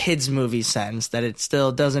in a kid's movie sense, that it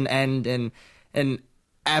still doesn't end in an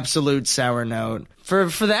absolute sour note. For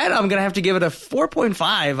that, I'm going to have to give it a 4.5.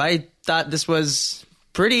 I thought this was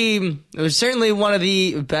it was certainly one of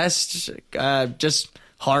the best just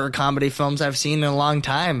horror comedy films I've seen in a long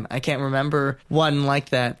time. I can't remember one like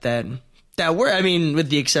that were, I mean, with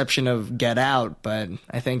the exception of Get Out, but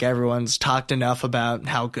I think everyone's talked enough about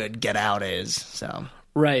how good Get Out is, so.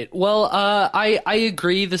 Right. Well, I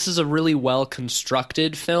agree. This is a really well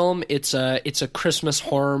constructed film. It's a Christmas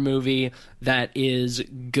horror movie that is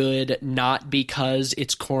good, not because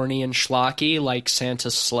it's corny and schlocky like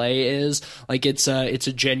Santa's Sleigh is. Like, it's a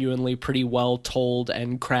genuinely pretty well told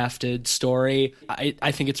and crafted story.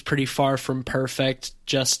 I think it's pretty far from perfect.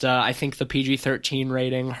 Just I think the PG-13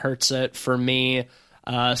 rating hurts it for me.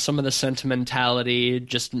 Some of the sentimentality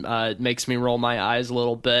just makes me roll my eyes a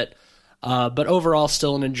little bit. But overall,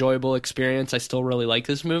 still an enjoyable experience. I still really like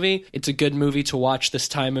this movie. It's a good movie to watch this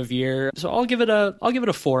time of year. So I'll give it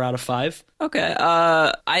a 4 out of 5. Okay.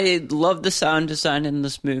 I love the sound design in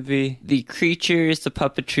this movie. The creatures, the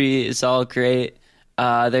puppetry is all great.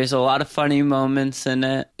 There's a lot of funny moments in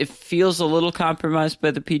it. It feels a little compromised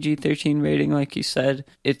by the PG-13 rating, like you said.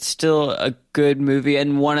 It's still a good movie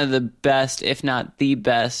and one of the best, if not the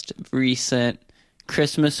best, recent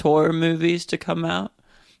Christmas horror movies to come out.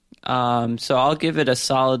 So I'll give it a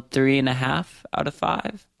solid 3.5 out of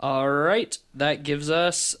 5. All right. That gives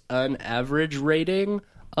us an average rating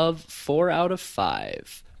of 4 out of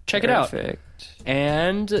 5. Check it out.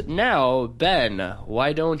 And now, Ben,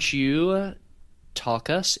 why don't you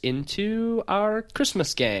talk us into our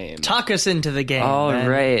Christmas game? Talk us into the game. All Ben.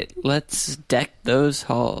 right. Let's deck those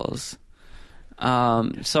halls.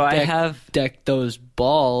 I have deck those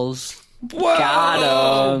balls.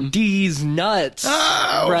 Got 'em. These nuts.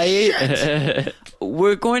 Oh, right?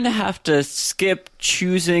 We're going to have to skip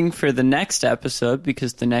choosing for the next episode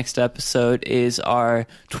because the next episode is our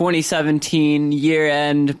 2017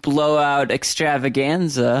 year-end blowout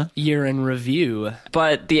extravaganza. Year in review.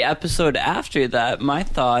 But the episode after that, my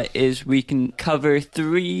thought is we can cover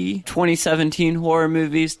 3 2017 horror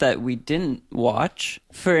movies that we didn't watch.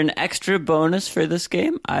 For an extra bonus for this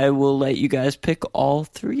game, I will let you guys pick all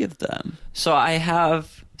 3 of them. So I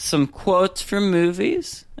have some quotes from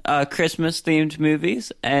movies, Christmas-themed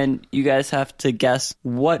movies, and you guys have to guess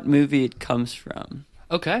what movie it comes from.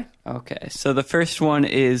 Okay. Okay, so the first one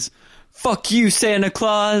is, "Fuck you, Santa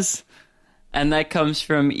Claus!" And that comes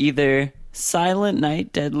from either Silent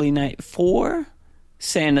Night, Deadly Night 4,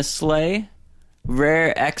 Santa's Sleigh,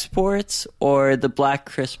 Rare Exports, or the Black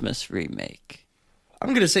Christmas remake. I'm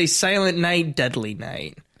going to say Silent Night, Deadly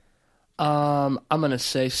Night. I'm going to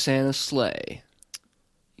say Santa's Sleigh.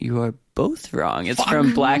 You are both wrong. It's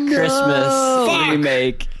from Black Christmas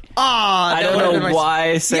remake. Aw, I don't know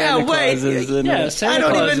why Santa Claus is in it. Santa I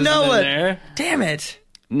don't Claus even know isn't in it. there. Damn it.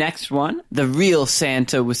 Next one. The real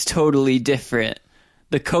Santa was totally different.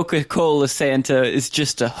 The Coca-Cola Santa is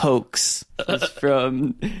just a hoax. It's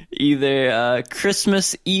from either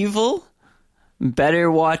Christmas Evil,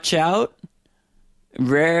 Better Watch Out,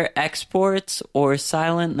 Rare Exports, or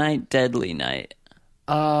Silent Night, Deadly Night.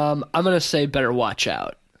 I'm going to say Better Watch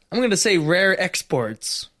Out. I'm going to say Rare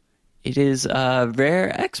Exports. It is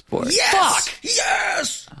Rare Exports. Yes! Fuck!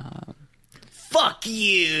 Yes! Fuck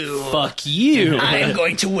you! Fuck you. I am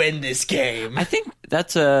going to win this game. I think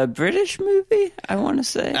that's a British movie, I want to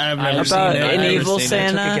say. I've never About seen it. an I've never evil seen it. I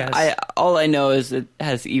took a Santa. guess. All I know is it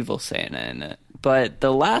has evil Santa in it. But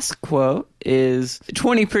the last quote is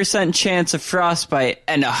 20% chance of frostbite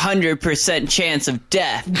and 100% chance of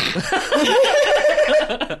death.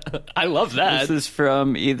 I love that. This is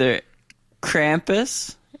from either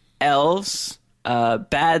Krampus, Elves,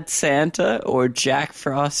 Bad Santa, or Jack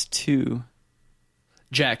Frost 2.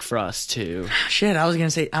 Jack Frost 2. Shit, I'm going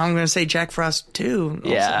to say Jack Frost 2. also.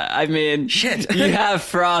 Yeah, I mean, Shit. you have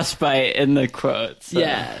frostbite in the quote. So.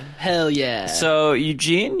 Yeah. Hell yeah. So,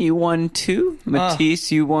 Eugene, you won 2.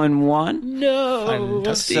 Matisse, you won 1. No.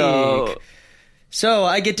 So, So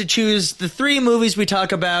I get to choose the 3 movies we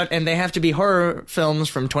talk about, and they have to be horror films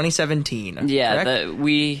from 2017. yeah, correct? that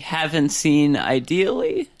we haven't seen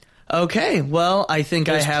ideally. Okay, well, I think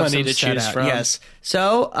There's I have plenty some to set choose out. from. Yes.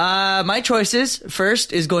 So, my choices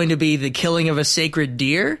first is going to be The Killing of a Sacred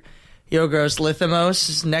Deer, Yorgos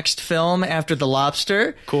Lanthimos' next film after The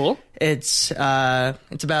Lobster. Cool. It's about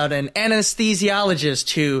an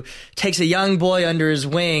anesthesiologist who takes a young boy under his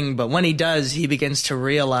wing, but when he does, he begins to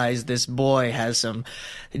realize this boy has some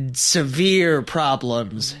severe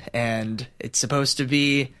problems, and it's supposed to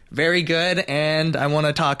be very good, and I want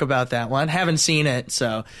to talk about that one. Haven't seen it,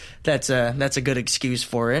 so that's a good excuse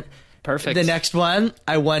for it. Perfect. The next one,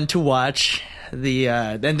 I want to watch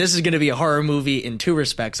and this is going to be a horror movie in 2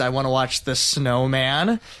 respects. I want to watch The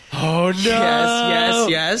Snowman. Oh, no.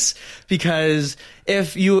 Yes. Because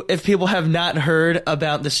if people have not heard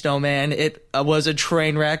about The Snowman, it was a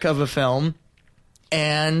train wreck of a film.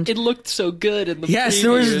 And It looked so good in the yes,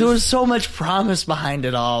 previews. there was so much promise behind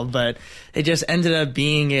it all, but it just ended up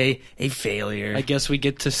being a failure. I guess we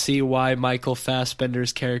get to see why Michael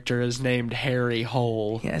Fassbender's character is named Harry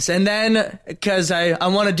Hole. Yes, and then, because I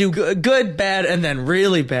want to do good, bad, and then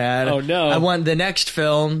really bad. Oh, no. I want the next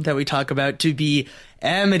film that we talk about to be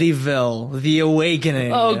Amityville, The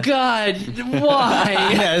Awakening. Oh, God. Why?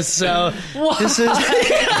 Yes, so this is...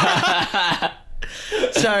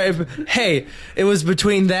 Sorry, hey, it was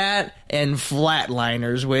between that and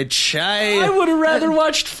Flatliners, which I would have rather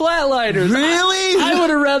watched Flatliners. Really? I would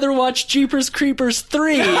have rather watched Jeepers Creepers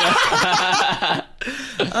 3.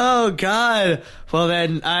 Oh, God. Well,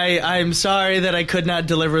 then, I'm sorry that I could not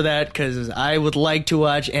deliver that, because I would like to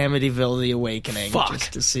watch Amityville The Awakening. Fuck.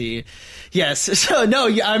 Just to see. Yes, so no,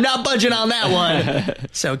 I'm not budging on that one.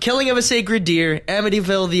 So, Killing of a Sacred Deer,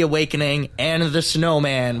 Amityville The Awakening, and The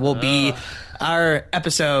Snowman will be our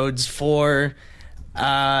episodes for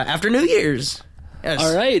after New Year's. Yes.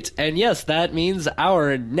 All right. And yes, that means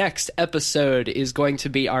our next episode is going to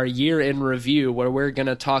be our year in review, where we're going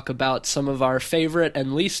to talk about some of our favorite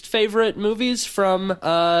and least favorite movies from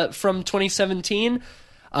 2017,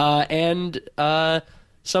 and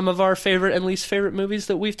some of our favorite and least favorite movies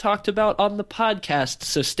that we've talked about on the podcast.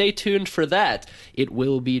 So stay tuned for that. It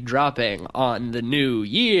will be dropping on the new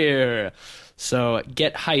year. So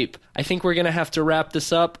get hype. I think we're going to have to wrap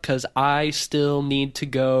this up because I still need to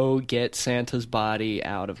go get Santa's body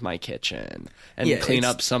out of my kitchen and clean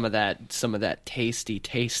up some of that tasty,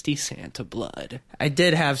 tasty Santa blood. I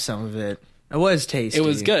did have some of it. It was tasty. It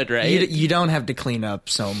was good, right? You don't have to clean up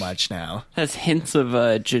so much now. Has hints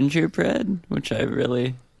of gingerbread, which I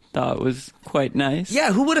really thought was quite nice.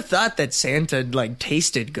 Yeah, who would have thought that Santa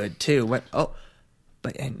tasted good too?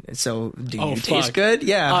 So do you taste good?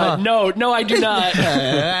 Yeah. No, I do not.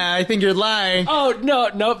 I think you're lying. Oh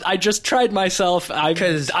no! I just tried myself.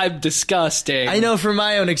 I'm disgusting. I know from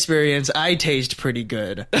my own experience, I taste pretty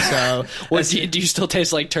good. So, do you still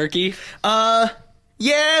taste like turkey?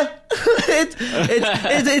 Yeah,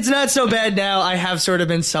 it's not so bad now. I have sort of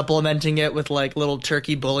been supplementing it with little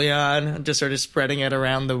turkey bouillon, just sort of spreading it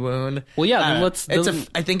around the wound. Well, yeah,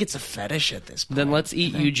 I think it's a fetish at this point. Then let's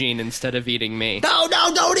eat Eugene instead of eating me. No,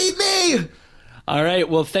 don't eat me! All right,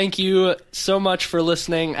 well, thank you so much for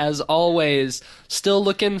listening. As always, still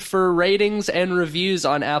looking for ratings and reviews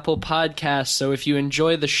on Apple Podcasts, so if you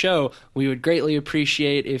enjoy the show, we would greatly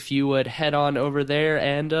appreciate if you would head on over there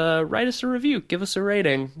and write us a review. Give us a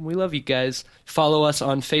rating. We love you guys. Follow us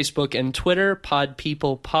on Facebook and Twitter,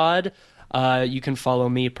 PodPeoplePod. You can follow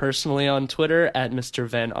me personally on Twitter at Mr.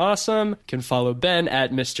 Van Awesome. You can follow Ben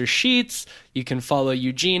at Mr. Sheets. You can follow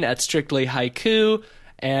Eugene at Strictly Haiku.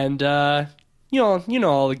 And, you know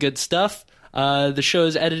all the good stuff. The show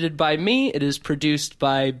is edited by me. It is produced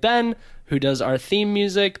by Ben, who does our theme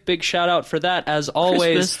music. Big shout out for that, as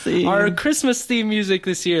always. Our Christmas theme music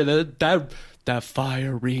this year, that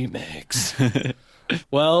fire remix.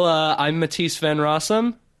 Well, I'm Matisse Van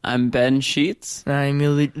Rossum. I'm Ben Sheets. I'm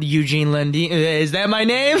Eugene Lendine. Is that my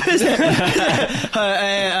name?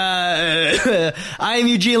 I'm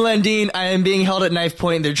Eugene Lendine. I am being held at knife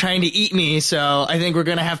point. They're trying to eat me, so I think we're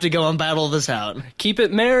going to have to go and battle this out. Keep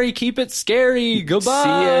it merry, keep it scary. Goodbye. See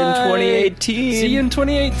you in 2018. See you in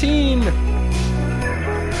 2018.